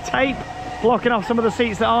nice bit of tape blocking off some of the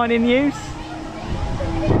seats that aren't in use.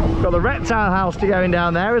 Got the reptile house to go in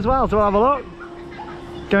down there as well, so we'll have a look.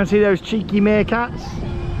 Go and see those cheeky meerkats.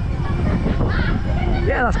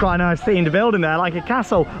 Yeah, that's quite a nice themed building there, like a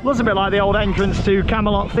castle. Looks a bit like the old entrance to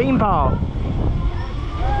Camelot theme park.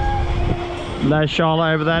 There's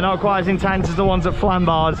Charlotte over there, not quite as intense as the ones at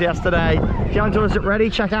Flambard's yesterday. If you haven't done us already,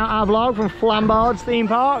 check out our vlog from Flambard's theme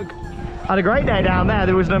park. Had a great day down there.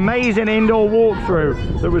 There was an amazing indoor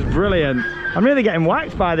walkthrough that was brilliant. I'm really getting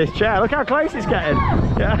waxed by this chair. Look how close it's getting.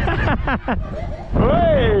 Yeah.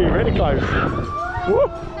 Hey, really close. Woo.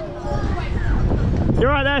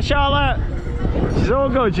 You're right there, Charlotte. She's all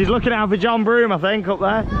good. She's looking out for John Broome, I think, up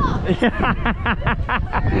there.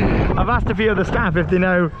 I've asked a few of the staff if they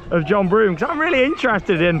know of John Broome, because I'm really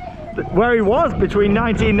interested in where he was between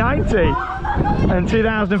 1990 and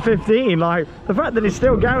 2015. Like, the fact that he's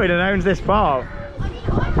still going and owns this park.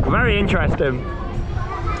 Very interesting.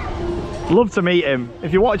 Love to meet him.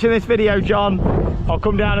 If you're watching this video, John, I'll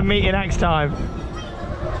come down and meet you next time.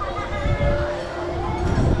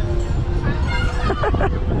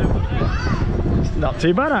 Not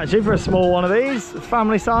too bad actually for a small one of these,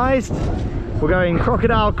 family sized. We're going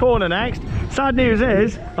Crocodile Corner next. Sad news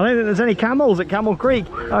is, I don't think there's any camels at Camel Creek.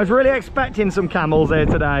 I was really expecting some camels here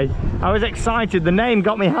today. I was excited, the name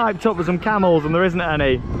got me hyped up for some camels and there isn't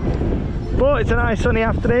any. But it's a nice sunny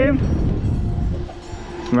afternoon.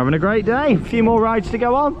 We're having a great day. A few more rides to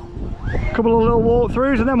go on. A couple of little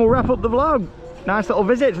walkthroughs and then we'll wrap up the vlog. Nice little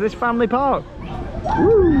visit to this family park.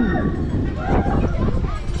 Woo.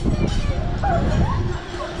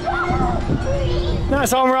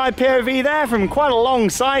 Nice on-ride POV there from quite a long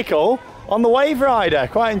cycle on the Wave Rider.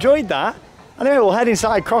 Quite enjoyed that. Anyway, we'll head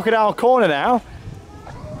inside Crocodile Corner now.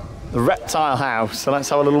 The reptile house. So let's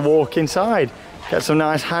have a little walk inside. Get some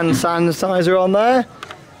nice hand sanitizer on there.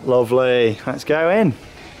 Lovely. Let's go in.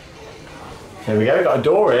 Here we go. We've got a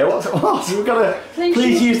door here. What's we've got to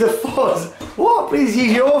please use the fuzz. What? Please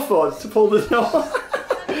use your fuzz to pull the door.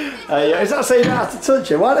 Is that saying you don't have to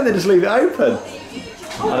touch it? Why don't they just leave it open?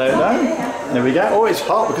 I don't know. There we go. Oh, it's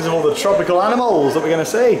hot because of all the tropical animals that we're going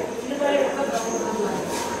to see.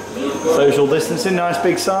 Social distancing, nice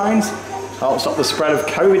big signs. Help stop the spread of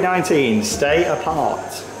COVID-19. Stay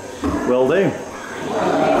apart. Will do.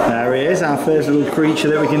 There he is, our first little creature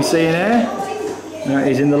that we can see in here.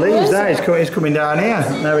 He's in the leaves there. He's coming down here.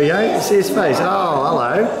 There we go. You see his face. Oh,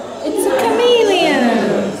 hello. It's a chameleon.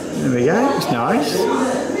 There we go. It's nice.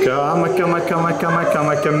 Come, camellia.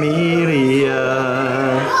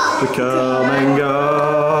 We come and go.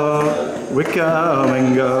 We come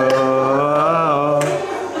and go.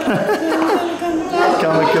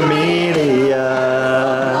 Come, camellia.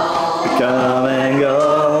 We come and go.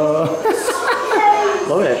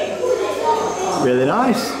 Love it. Really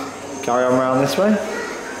nice. Carry on around this way. We've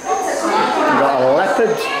got a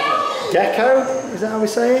leopard gecko. Is that how we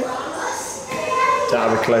say it? Don't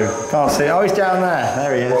have a clue. Can't see it. Oh, he's down there.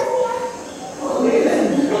 There he is.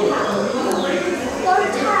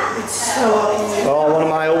 Oh, one of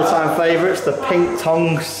my all-time favourites, the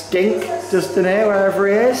pink-tongued skink, just in here, wherever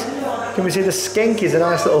he is. Can we see the skink? He's a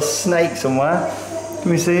nice little snake somewhere.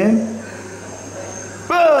 Can we see him?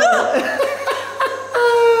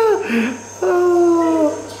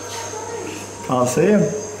 Can't see him.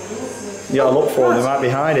 You gotta look for him, they might be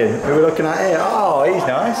hiding. Who are we looking at here? Oh, he's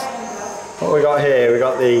nice. What we got here? We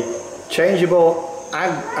got the changeable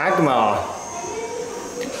Agmar.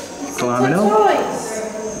 Climbing up.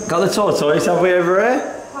 Got the tortoise, have we over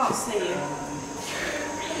here? Can't see you.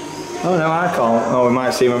 Oh no, I can't. Oh, we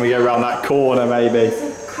might see when we go around that corner maybe. There's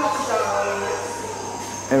a crocodile.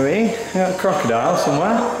 Here we got a crocodile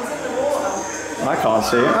somewhere. I can't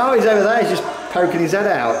see him. Oh, he's over there, he's just poking his head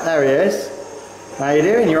out. There he is. How you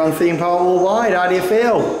doing? You're on theme park worldwide. How do you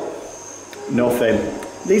feel? Nothing.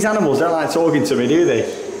 These animals don't like talking to me, do they?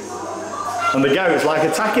 And the goats like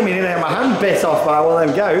attacking me, and they have my hand bit off by one of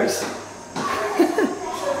them goats.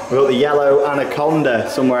 We've got the yellow anaconda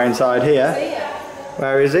somewhere inside here.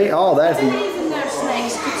 Where is he? Oh, there's the... Even though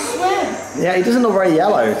snakes could swim. Yeah, he doesn't look very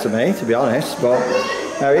yellow to me, to be honest, but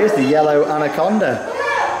there he is, the yellow anaconda.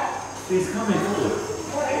 He's coming forward.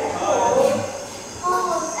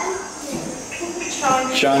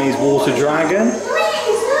 Chinese water dragon.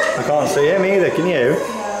 I can't see him either, can you?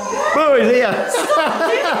 Oh, he's here!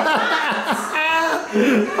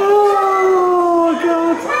 Oh,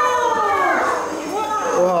 God!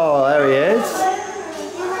 Oh, there he is.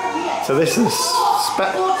 So this is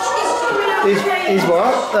he's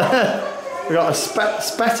what? We got a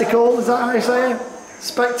spectacle, is that how you say it?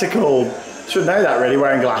 Spectacled. Should know that really,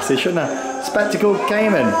 wearing glasses, shouldn't I? Spectacled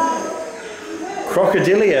caiman.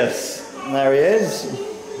 Crocodilius. There he is.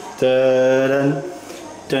 Dun,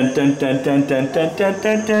 dun, dun, dun, dun, dun, dun, dun,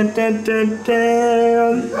 dun, dun, dun, dun,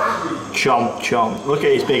 dun. Chomp, chomp. Look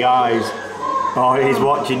at his big eyes. Oh, he's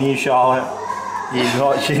watching you, Charlotte. He's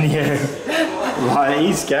watching you. Right,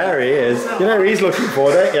 he's scary, he is. You know who he's looking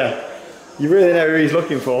for, don't you? You really know who he's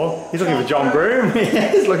looking for. He's looking for John Broom.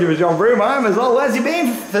 He's looking for John Broom. I am as well. Where's he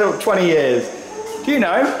been for 20 years? Do you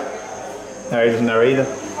know? No, he doesn't know either.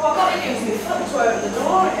 Oh, I got to use my foot to open the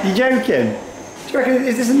door again. You joking? Do you reckon,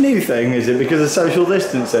 is this a new thing, is it, because of social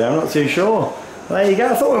distancing? I'm not too sure. There you go.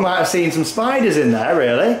 I thought we might have seen some spiders in there,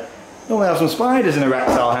 really. Normally have some spiders in a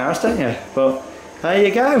reptile house, don't you? But there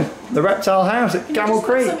you go. The reptile house at Camel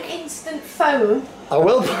Creek. Some instant foam. I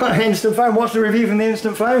will buy instant foam. What's the review from the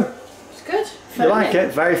instant foam? It's good. You like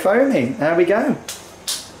it? Very foamy. There we go.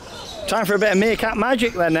 Time for a bit of meerkat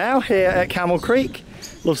magic then now, here at Camel Creek.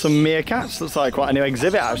 Love some meerkats. Looks like quite a new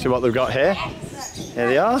exhibit actually what they've got here. Here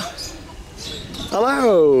they are.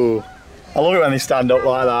 Hello. I love it when they stand up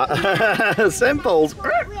like that. Simples.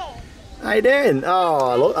 How you doing?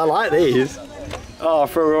 Oh, I like these. Oh,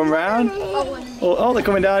 for a run round. Oh, they're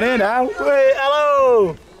coming down here now. Wait,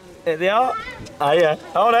 hello. Here they are. Oh yeah.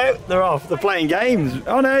 Oh no, they're off. They're playing games.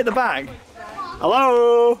 Oh no, at the back.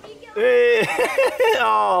 Hello.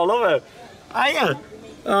 Oh, love it. Hiya.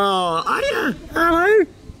 Oh, hiya. Hello.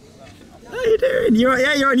 How you doing? You're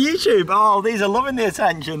on YouTube. Oh, these are loving the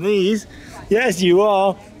attention. These. Yes, you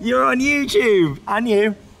are. You're on YouTube. And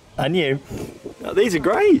you. And you. Oh, these are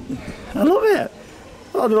great. I love it.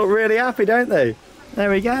 Oh, they look really happy, don't they? There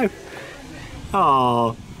we go.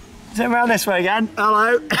 Oh. Turn around this way again.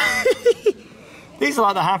 Hello. These are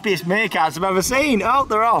like the happiest meerkats I've ever seen. Oh,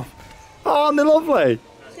 they're off. Oh, aren't they lovely?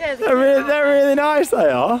 Yeah, they're really nice, they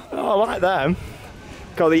are. Oh, I like them.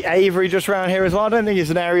 Got the aviary just around here as well. I don't think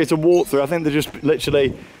it's an area to walk through. I think they're just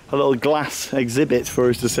literally a little glass exhibit for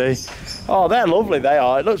us to see. Oh, they're lovely, they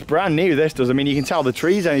are. It looks brand new, this does. I mean, you can tell the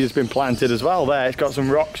tree's only just been planted as well there. It's got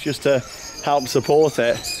some rocks just to help support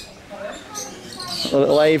it. A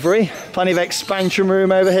little aviary. Plenty of expansion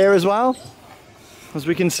room over here as well, as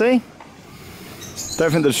we can see.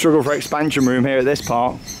 Don't think they'd struggle for expansion room here at this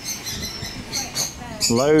park.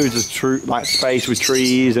 Loads of like space with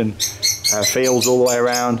trees and fields all the way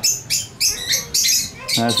around.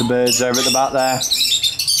 There's the birds over at the back there.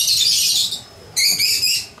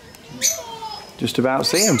 Just about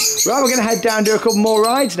see them. Right, we're going to head down and do a couple more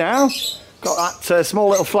rides now. Got that small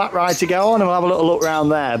little flat ride to go on and we'll have a little look around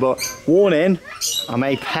there. But warning, I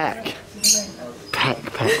may peck. Peck.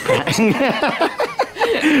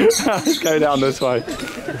 Let's go down this way.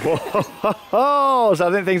 Whoa. So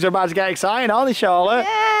I think things are about to get exciting, aren't they, Charlotte?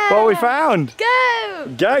 Yeah. What have we found?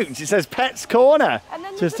 Goat. Goats. It says Pets Corner. And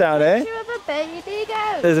then just down here. Of a baby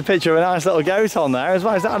goat. There's a picture of a nice little goat on there as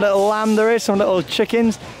well. Is that a little lamb there is? Some little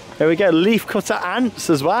chickens. Here we go. Leaf cutter ants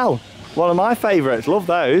as well. One of my favourites. Love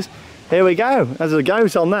those. Here we go. There's a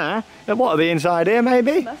goat on there. What are the inside here,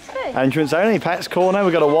 maybe? Must be. Entrance only. Pets Corner.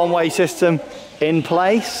 We've got a one-way system in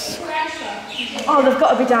place. Oh, they've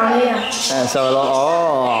got to be down here.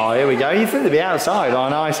 Oh, here we go. You think they'd be outside on a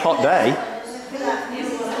nice hot day.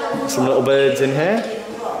 Some little birds in here.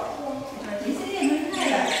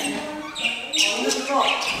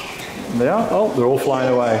 They are. Oh, they're all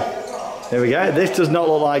flying away. Here we go. This does not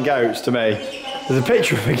look like goats to me. There's a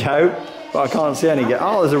picture of a goat, but I can't see any goat.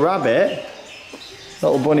 Oh, there's a rabbit.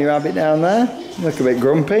 Little bunny rabbit down there. Look a bit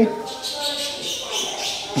grumpy.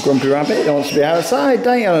 Grumpy rabbit, he wants to be outside,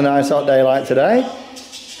 don't you, on a nice hot day like today?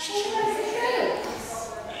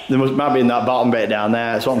 There might be in that bottom bit down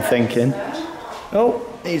there, that's what I'm thinking. Oh,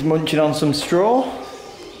 he's munching on some straw.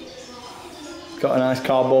 Got a nice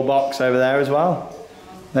cardboard box over there as well.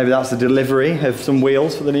 Maybe that's the delivery of some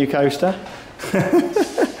wheels for the new coaster.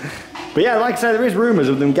 But yeah, like I say, there is rumours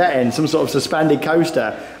of them getting some sort of suspended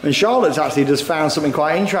coaster. And Charlotte's actually just found something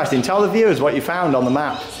quite interesting. Tell the viewers what you found on the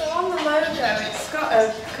map. So on the logo, it's got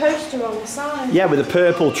a coaster on the side. Yeah, with a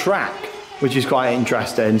purple track, which is quite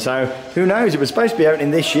interesting. So who knows? It was supposed to be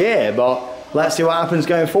opening this year, but let's see what happens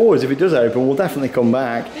going forwards. If it does open, we'll definitely come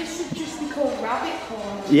back. This should just be called Rabbit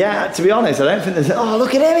Corner. Yeah, to be honest, I don't think there's... Oh,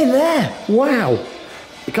 look at him in there! Wow!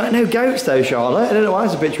 You got no goats though, Charlotte. I don't know why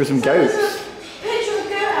there's a picture of some goats. Picture of a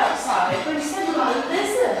goat outside, but it's like a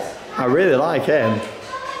lizard. I really like him.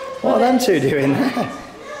 What are them two doing there?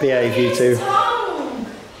 Behave, you two.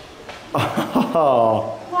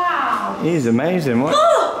 Oh, wow. He's amazing.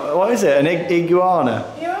 What is it? An iguana?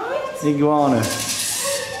 You alright? Iguana.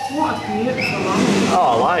 What a beautiful one.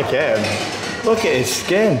 Oh, I like him. Look at his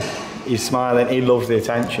skin. He's smiling. He loves the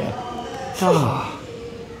attention. Oh,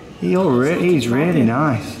 he's really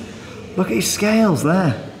nice. Look at his scales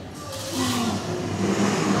there.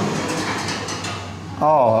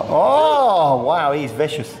 Oh, wow, he's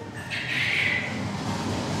vicious.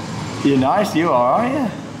 You're nice, you are, aren't you?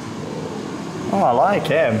 Oh, I like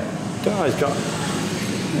him. Oh, he's got a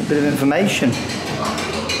bit of information.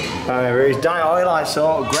 He's he likes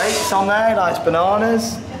sort of grapes on there, he likes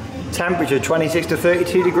bananas. Temperature 26 to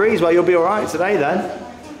 32 degrees. Well, you'll be all right today then.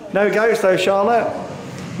 No goats though, Charlotte.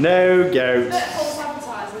 No goats.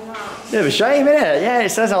 Bit of a shame, isn't it? Yeah, it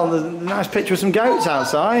says on the nice picture of some goats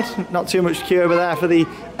outside. Not too much queue over there for the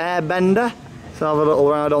airbender. So I'll have a little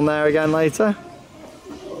ride on there again later.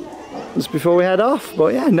 Just before we head off.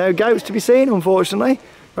 But yeah, no goats to be seen, unfortunately.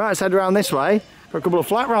 Right, let's head around this way. Got a couple of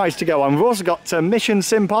flat rides to go on. We've also got Mission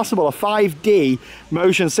Sim Possible, a 5D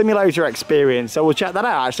motion simulator experience. So we'll check that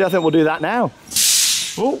out. Actually, I think we'll do that now.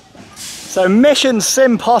 Ooh. So Mission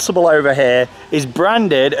Sim Possible over here is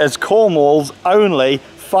branded as Cornwall's only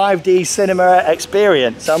 5D cinema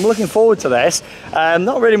experience. So I'm looking forward to this.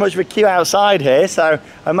 Not really much of a queue outside here, so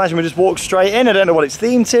I imagine we just walk straight in. I don't know what it's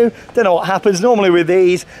themed to, don't know what happens. Normally with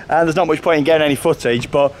these, there's not much point in getting any footage,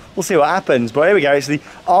 but we'll see what happens. But here we go, it's the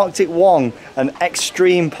Arctic Wong, an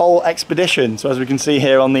extreme pole expedition. So as we can see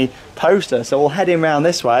here on the poster, so we'll head in round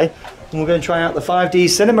this way and we're going to try out the 5D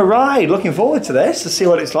cinema ride. Looking forward to this, to see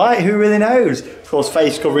what it's like. Who really knows? Of course,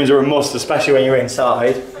 face coverings are a must, especially when you're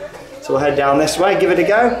inside. So we'll head down this way, give it a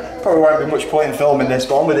go. Probably won't be much point in filming this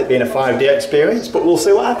one with it being a 5D experience, but we'll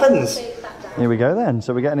see what happens. Here we go then.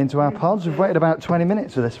 So we're getting into our pods. We've waited about 20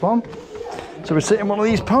 minutes for this one. So we're sitting in one of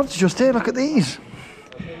these pods just here. Look at these.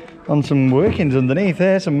 On some workings underneath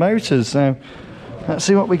here, some motors. So let's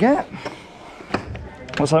see what we get.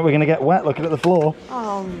 Looks like we're going to get wet looking at the floor.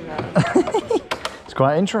 Oh no. It's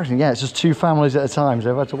quite interesting. Yeah, it's just 2 families at a time. So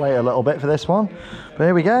I've had to wait a little bit for this one. But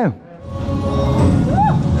here we go.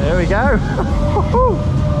 There we go.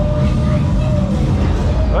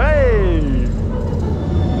 Hey!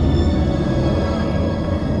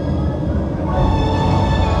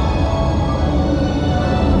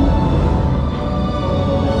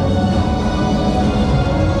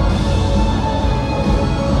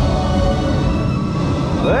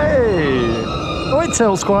 Hey! Oh, it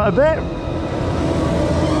tilts quite a bit.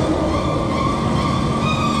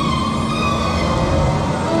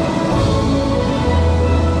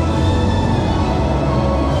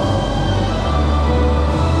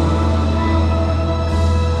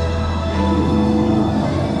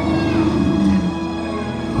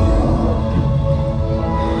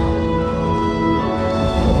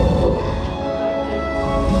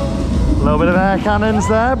 A little bit of air cannons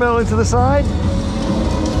there, building to the side.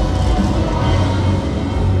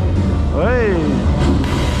 Hey!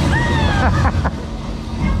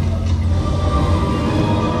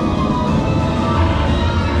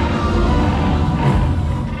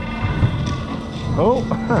 Oh,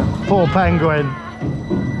 poor penguin.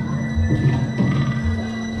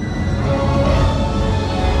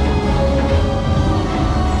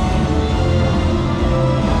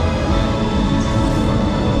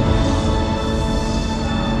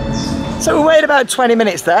 So we waited about 20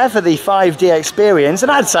 minutes there for the 5D experience,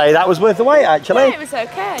 and I'd say that was worth the wait actually. Yeah, it was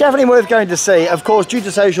okay. Definitely worth going to see. Of course, due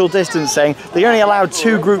to social distancing, they only allowed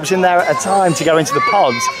 2 groups in there at a time to go into the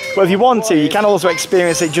pods. But if you want to, you can also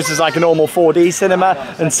experience it just as like a normal 4D cinema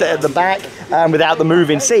and sit at the back without the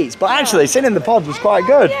moving seats. But actually, sitting in the pods was quite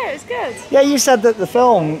good. Yeah, it was good. Yeah, you said that the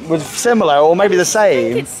film was similar or maybe the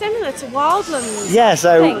same. I think it's similar to Wildlands. Yeah,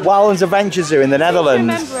 so Wildlands Adventure Zoo in the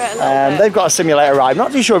Netherlands. I remember it a little bit. They've got a simulator ride. I'm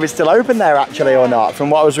not too sure if it's still open there actually or not, from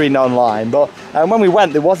what I was reading online. But when we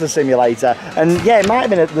went, there was a simulator, and yeah, it might have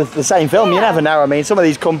been the same film. Yeah. You never know. I mean, some of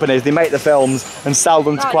these companies, they make the films and sell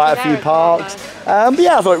them to quite a few parks. But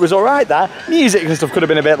yeah, I thought it was all right there. Music and stuff could have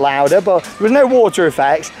been a bit louder, but there was no water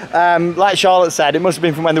effects. Like Charlotte said, it must have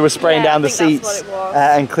been from when they were spraying down the seats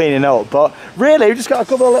and cleaning up. But really, we've just got a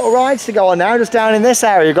couple of little rides to go on now, just down in this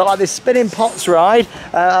area. You've got like this spinning pots ride.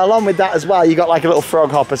 Along with that as well, you've got like a little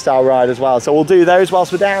frog hopper style ride as well. So we'll do those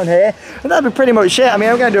whilst we're down here. And that'll be pretty much it. I mean,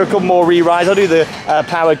 I'm going to do a couple more re-rides. I'll do the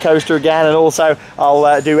powered coaster again, and also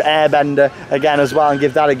I'll do Airbender again as well and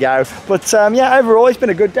give that a go. But yeah, overall, it's been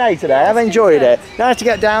a good day today. I've enjoyed it. Nice to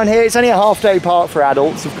get down here. It's only a half-day park for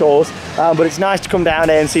adults, of course, but it's nice to come down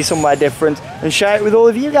here and see somewhere different and share it with all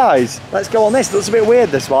of you guys. Let's go on this. It looks a bit weird,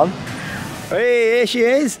 this one. Hey, here she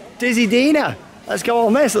is, Dizzy Dina. Let's go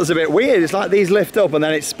on this. It looks a bit weird. It's like these lift up and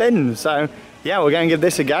then it spins. So yeah, we're going to give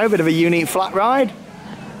this a go. A bit of a unique flat ride.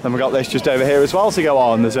 Then we've got this just over here as well to go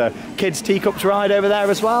on. There's a kids teacups ride over there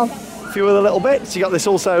as well. A few other little bits. You got this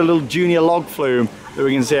also little junior log flume that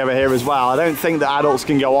we can see over here as well. I don't think that adults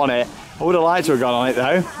can go on it. I would have liked to have gone on it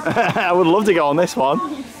though. I would love to go on this one.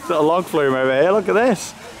 It's a little log flume over here. Look at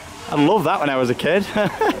this. I loved that when I was a kid.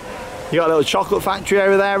 You got a little chocolate factory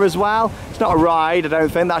over there as well. It's not a ride, I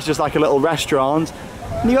don't think. That's just like a little restaurant.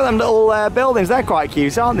 And you got them little buildings. They're quite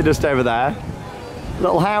cute, aren't they? Just over there.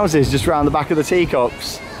 Little houses just around the back of the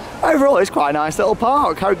teacups. Overall, it's quite a nice little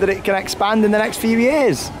park. Hope that it can expand in the next few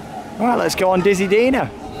years. All right, let's go on Dizzy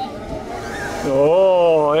Dina.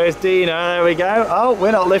 Oh, here's Dina. There we go. Oh,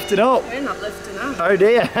 we're not lifting up. We're not lifting up. Oh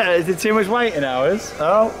dear. Is there too much weight in ours?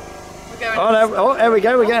 Oh. We're going No. Oh, there we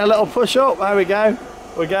go. We're getting a little push up. There we go.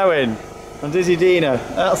 We're going. And Dizzy Dina.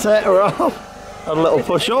 That's it. We're off. Had a little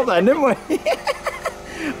push up then, didn't we?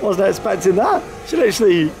 Wasn't expecting that. She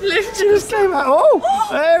literally just came out. Oh,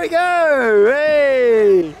 there we go.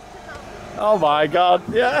 Hey. Oh my God.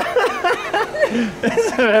 Yeah.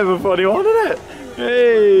 It's a bit of a funny one, isn't it?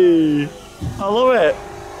 Hey. I love it.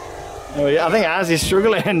 Oh, yeah, I think Az is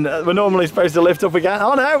struggling. We're normally supposed to lift up again.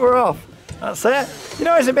 Oh no, we're off. That's it. You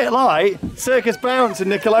know, it's a bit like Circus Bounce in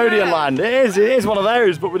Nickelodeon Land. It is one of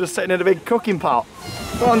those, but we're just sitting in a big cooking pot.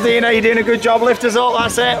 Come on, Dina, you're doing a good job. Lift us up.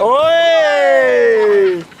 That's it.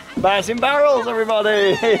 Oi! Bouncing barrels,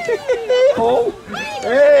 everybody. Oh,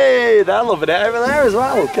 hey, they're loving it over there as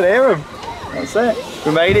well. Can hear them. That's it.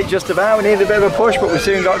 We made it just about. We needed a bit of a push, but we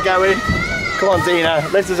soon got going. Come on, Dina,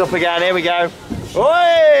 lift us up again. Here we go.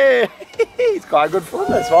 Oi! It's quite good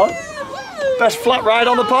fun, this one. Best flat ride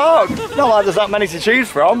on the park. Not like there's that many to choose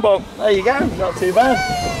from, but there you go. Not too bad.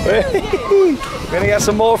 We're going to get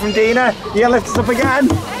some more from Dina. You can lift us up again.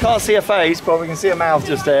 Can't see her face, but we can see her mouth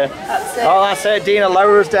just here. That's it. Oh, that's it. Dina,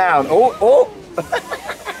 lower us down. Oh.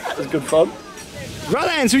 That was good fun. Right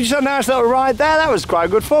then, so we just had a nice little ride there. That was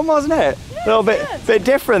quite good fun, wasn't it? A little bit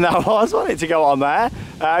different that was, wasn't it, to go on there.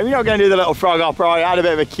 You're not going to do the little frog opera. I had a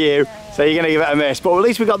bit of a queue, so you're going to give it a miss. But at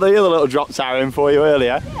least we got the other little drop tower in for you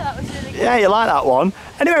earlier. Yeah, that was really good. Yeah, you like that one.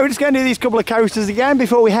 Anyway, we're just going to do these couple of coasters again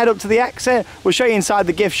before we head up to the exit. We'll show you inside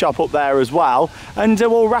the gift shop up there as well. And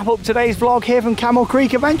we'll wrap up today's vlog here from Camel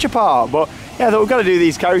Creek Adventure Park. But yeah, we've got to do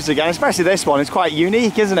these coasters again, especially this one. It's quite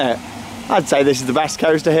unique, isn't it? I'd say this is the best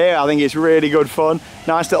coaster here. I think it's really good fun.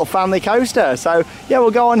 Nice little family coaster. So yeah,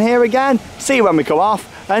 we'll go on here again, see you when we come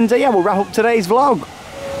off. And yeah, we'll wrap up today's vlog.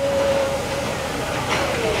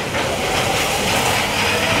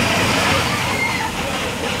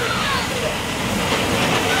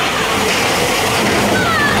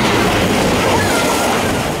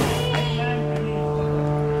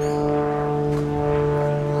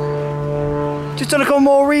 Just done a couple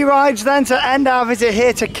more re-rides then to end our visit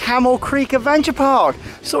here to Camel Creek Adventure Park.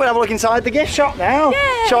 So we'll have a look inside the gift shop now.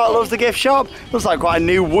 Yay! Charlotte loves the gift shop. Looks like quite a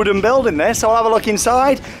new wooden building this, so I'll have a look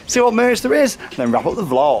inside, see what merch there is, and then wrap up the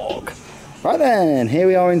vlog. Right then, here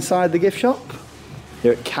we are inside the gift shop.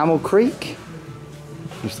 Here at Camel Creek.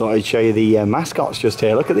 Just thought I'd show you the mascots just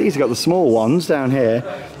here. Look at these, you've got the small ones down here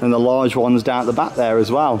and the large ones down at the back there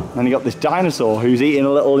as well. And you've got this dinosaur who's eating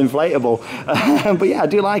a little inflatable. But yeah, I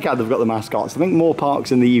do like how they've got the mascots. I think more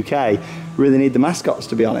parks in the UK really need the mascots,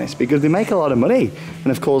 to be honest, because they make a lot of money.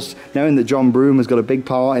 And of course, knowing that John Broome has got a big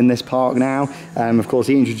part in this park now, of course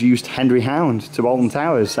he introduced Henry Hound to Alton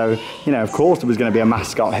Towers. So, you know, of course there was going to be a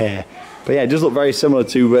mascot here. But yeah, it does look very similar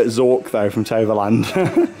to Zork though from Toverland.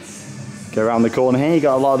 Go around the corner here, you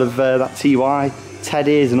got a lot of that TY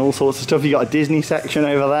teddies and all sorts of stuff. You got a Disney section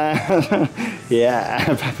over there.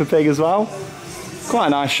 Yeah, Peppa Pig as well. Quite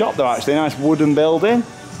a nice shop though, actually. Nice wooden building.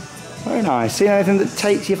 Very nice. See anything that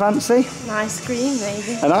takes your fancy? An ice cream,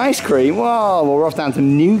 maybe. An ice cream? Whoa, well, we're off down to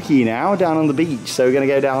Newquay now, down on the beach. So we're going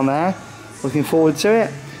to go down there. Looking forward to it.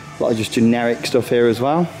 A lot of just generic stuff here as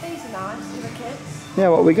well. These are nice for the kids. Yeah,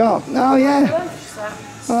 what we got? Oh yeah. Lunch set.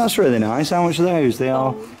 Oh, that's really nice. How much are those? They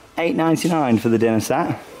are £8.99 for the dinner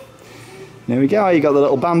set. There we go. You got the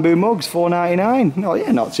little bamboo mugs, £4.99. Oh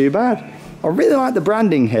yeah, not too bad. I really like the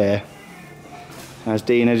branding here. There's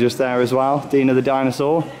Dina just there as well. Dina the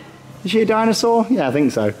dinosaur. Is she a dinosaur? Yeah, I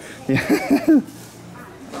think so. Yeah.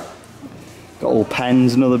 Got all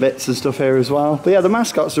pens and other bits and stuff here as well. But yeah, the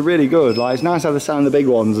mascots are really good. Like, it's nice how they're selling the big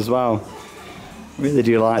ones as well. I really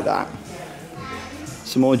do like that.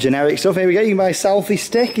 Some more generic stuff. Here we go. You can buy a selfie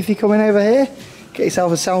stick if you're coming over here. Get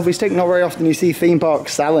yourself a selfie stick. Not very often you see theme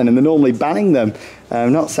parks selling them. They're normally banning them,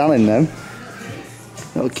 not selling them.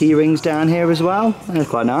 Little key rings down here as well. They're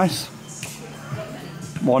quite nice.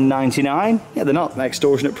 $1.99. Yeah, they're not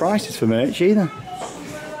extortionate prices for merch either.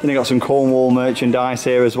 Then you've got some Cornwall merchandise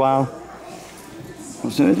here as well.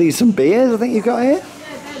 These some beers I think you've got here.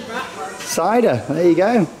 Yeah, cider. There you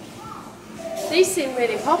go. These seem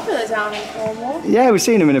really popular down in Cornwall. Yeah, we've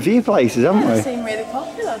seen them in a few places, haven't we? They seem really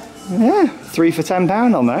popular. Yeah, 3 for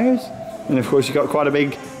 £10 on those. And of course you've got quite a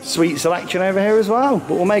big sweet selection over here as well.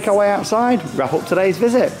 But we'll make our way outside, wrap up today's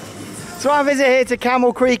visit. So our visit here to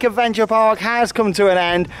Camel Creek Adventure Park has come to an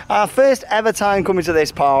end. Our first ever time coming to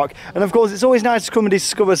this park, and of course it's always nice to come and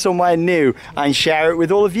discover somewhere new and share it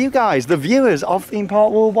with all of you guys, the viewers of Theme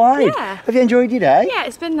Park Worldwide. Yeah. Have you enjoyed your day? Yeah,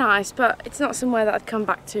 it's been nice, but it's not somewhere that I'd come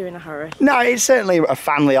back to in a hurry. No, it's certainly a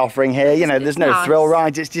family offering here. You know, there's no nice. thrill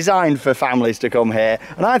rides. It's designed for families to come here.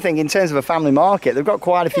 And I think in terms of a family market, they've got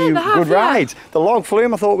quite a few good rides. The log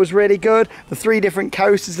flume I thought was really good. The 3 different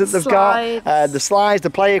coasters that they've got. The slides,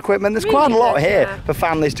 the play equipment. There's quite a lot here for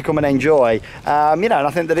families to come and enjoy. You know, and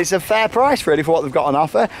I think that it's a fair price really for what they've got on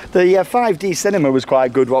offer. The 5D cinema was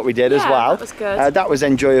quite good what we did as well. That was good. That was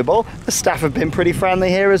enjoyable. The staff have been pretty friendly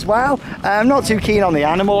here as well. I'm not too keen on the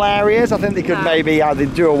animal areas. I think they could maybe either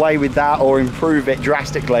do away with that or improve it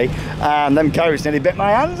drastically. Them ghosts nearly bit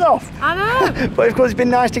my hands off. I know. But of course it's been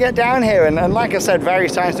nice to get down here, and like I said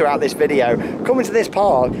various times throughout this video, coming to this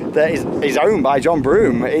park that is owned by John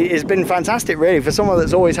Broome, it's been fantastic really for someone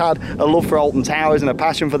that's always had a love for Alton Towers and a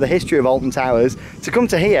passion for the history of Alton Towers, to come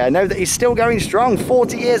to here, know that he's still going strong.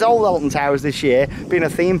 40 years old Alton Towers this year, being a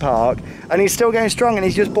theme park, and he's still going strong, and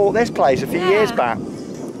he's just bought this place a few years back.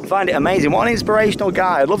 Find it amazing. What an inspirational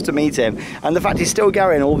guy. I'd love to meet him, and the fact he's still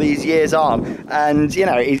going all these years on, and you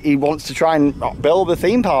know he wants to try and build a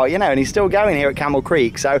theme park, you know, and he's still going here at Camel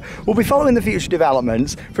Creek. So we'll be following the future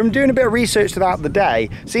developments. From doing a bit of research throughout the day,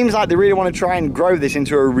 seems like they really want to try and grow this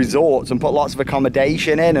into a resort and put lots of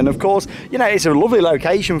accommodation in, and of course, you know, it's a lovely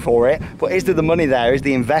location for it, but is there the money there? Is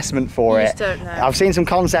the investment for it? Just don't know. I've seen some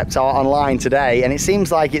concept art online today, and it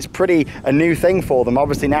seems like it's pretty a new thing for them.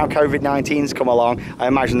 Obviously now COVID-19's come along, I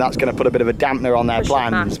imagine that's going to put a bit of a dampener on their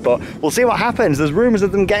plans, but we'll see what happens. There's rumours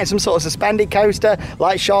of them getting some sort of suspended coaster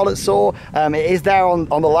like Charlotte saw. It is there on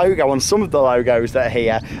the logo, on some of the logos that are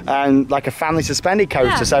here, and like a family suspended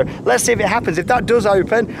coaster. So let's see if it happens. If that does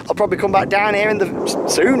open, I'll probably come back down here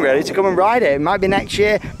soon really to come and ride it. It might be next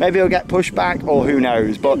year, maybe it'll get pushed back, or who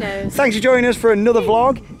knows. But thanks for joining us for another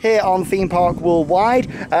vlog here on Theme Park Worldwide.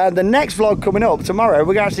 The next vlog coming up tomorrow,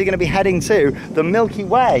 we're actually going to be heading to the Milky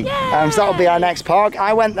Way. So that'll be our next park.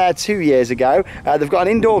 I went there 2 years ago. They've got an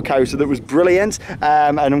indoor coaster that was brilliant,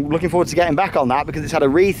 and I'm looking forward to getting back on that because it's had a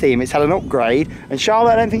re-theme, it's had an upgrade. And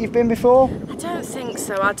Charlotte, I don't think you've been before? I don't think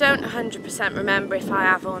so. I don't 100% remember if I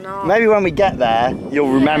have or not. Maybe when we get there,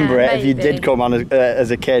 you'll remember it if you maybe. did come on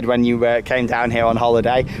as a kid when you came down here on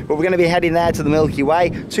holiday. But we're going to be heading there to the Milky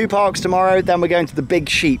Way. 2 parks tomorrow, then we're going to the Big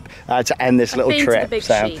Sheep to end this little trip.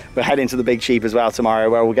 So we're heading to the Big Sheep as well tomorrow,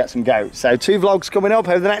 where we'll get some goats. So 2 vlogs coming up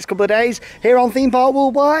over the next couple of days here on Theme Park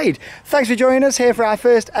Worldwide. Thanks for joining us here for our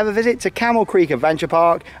first ever visit to Camel Creek Adventure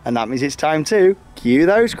Park, and that means it's time to cue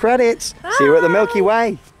those credits. Bye. See you at the Milky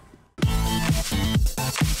Way.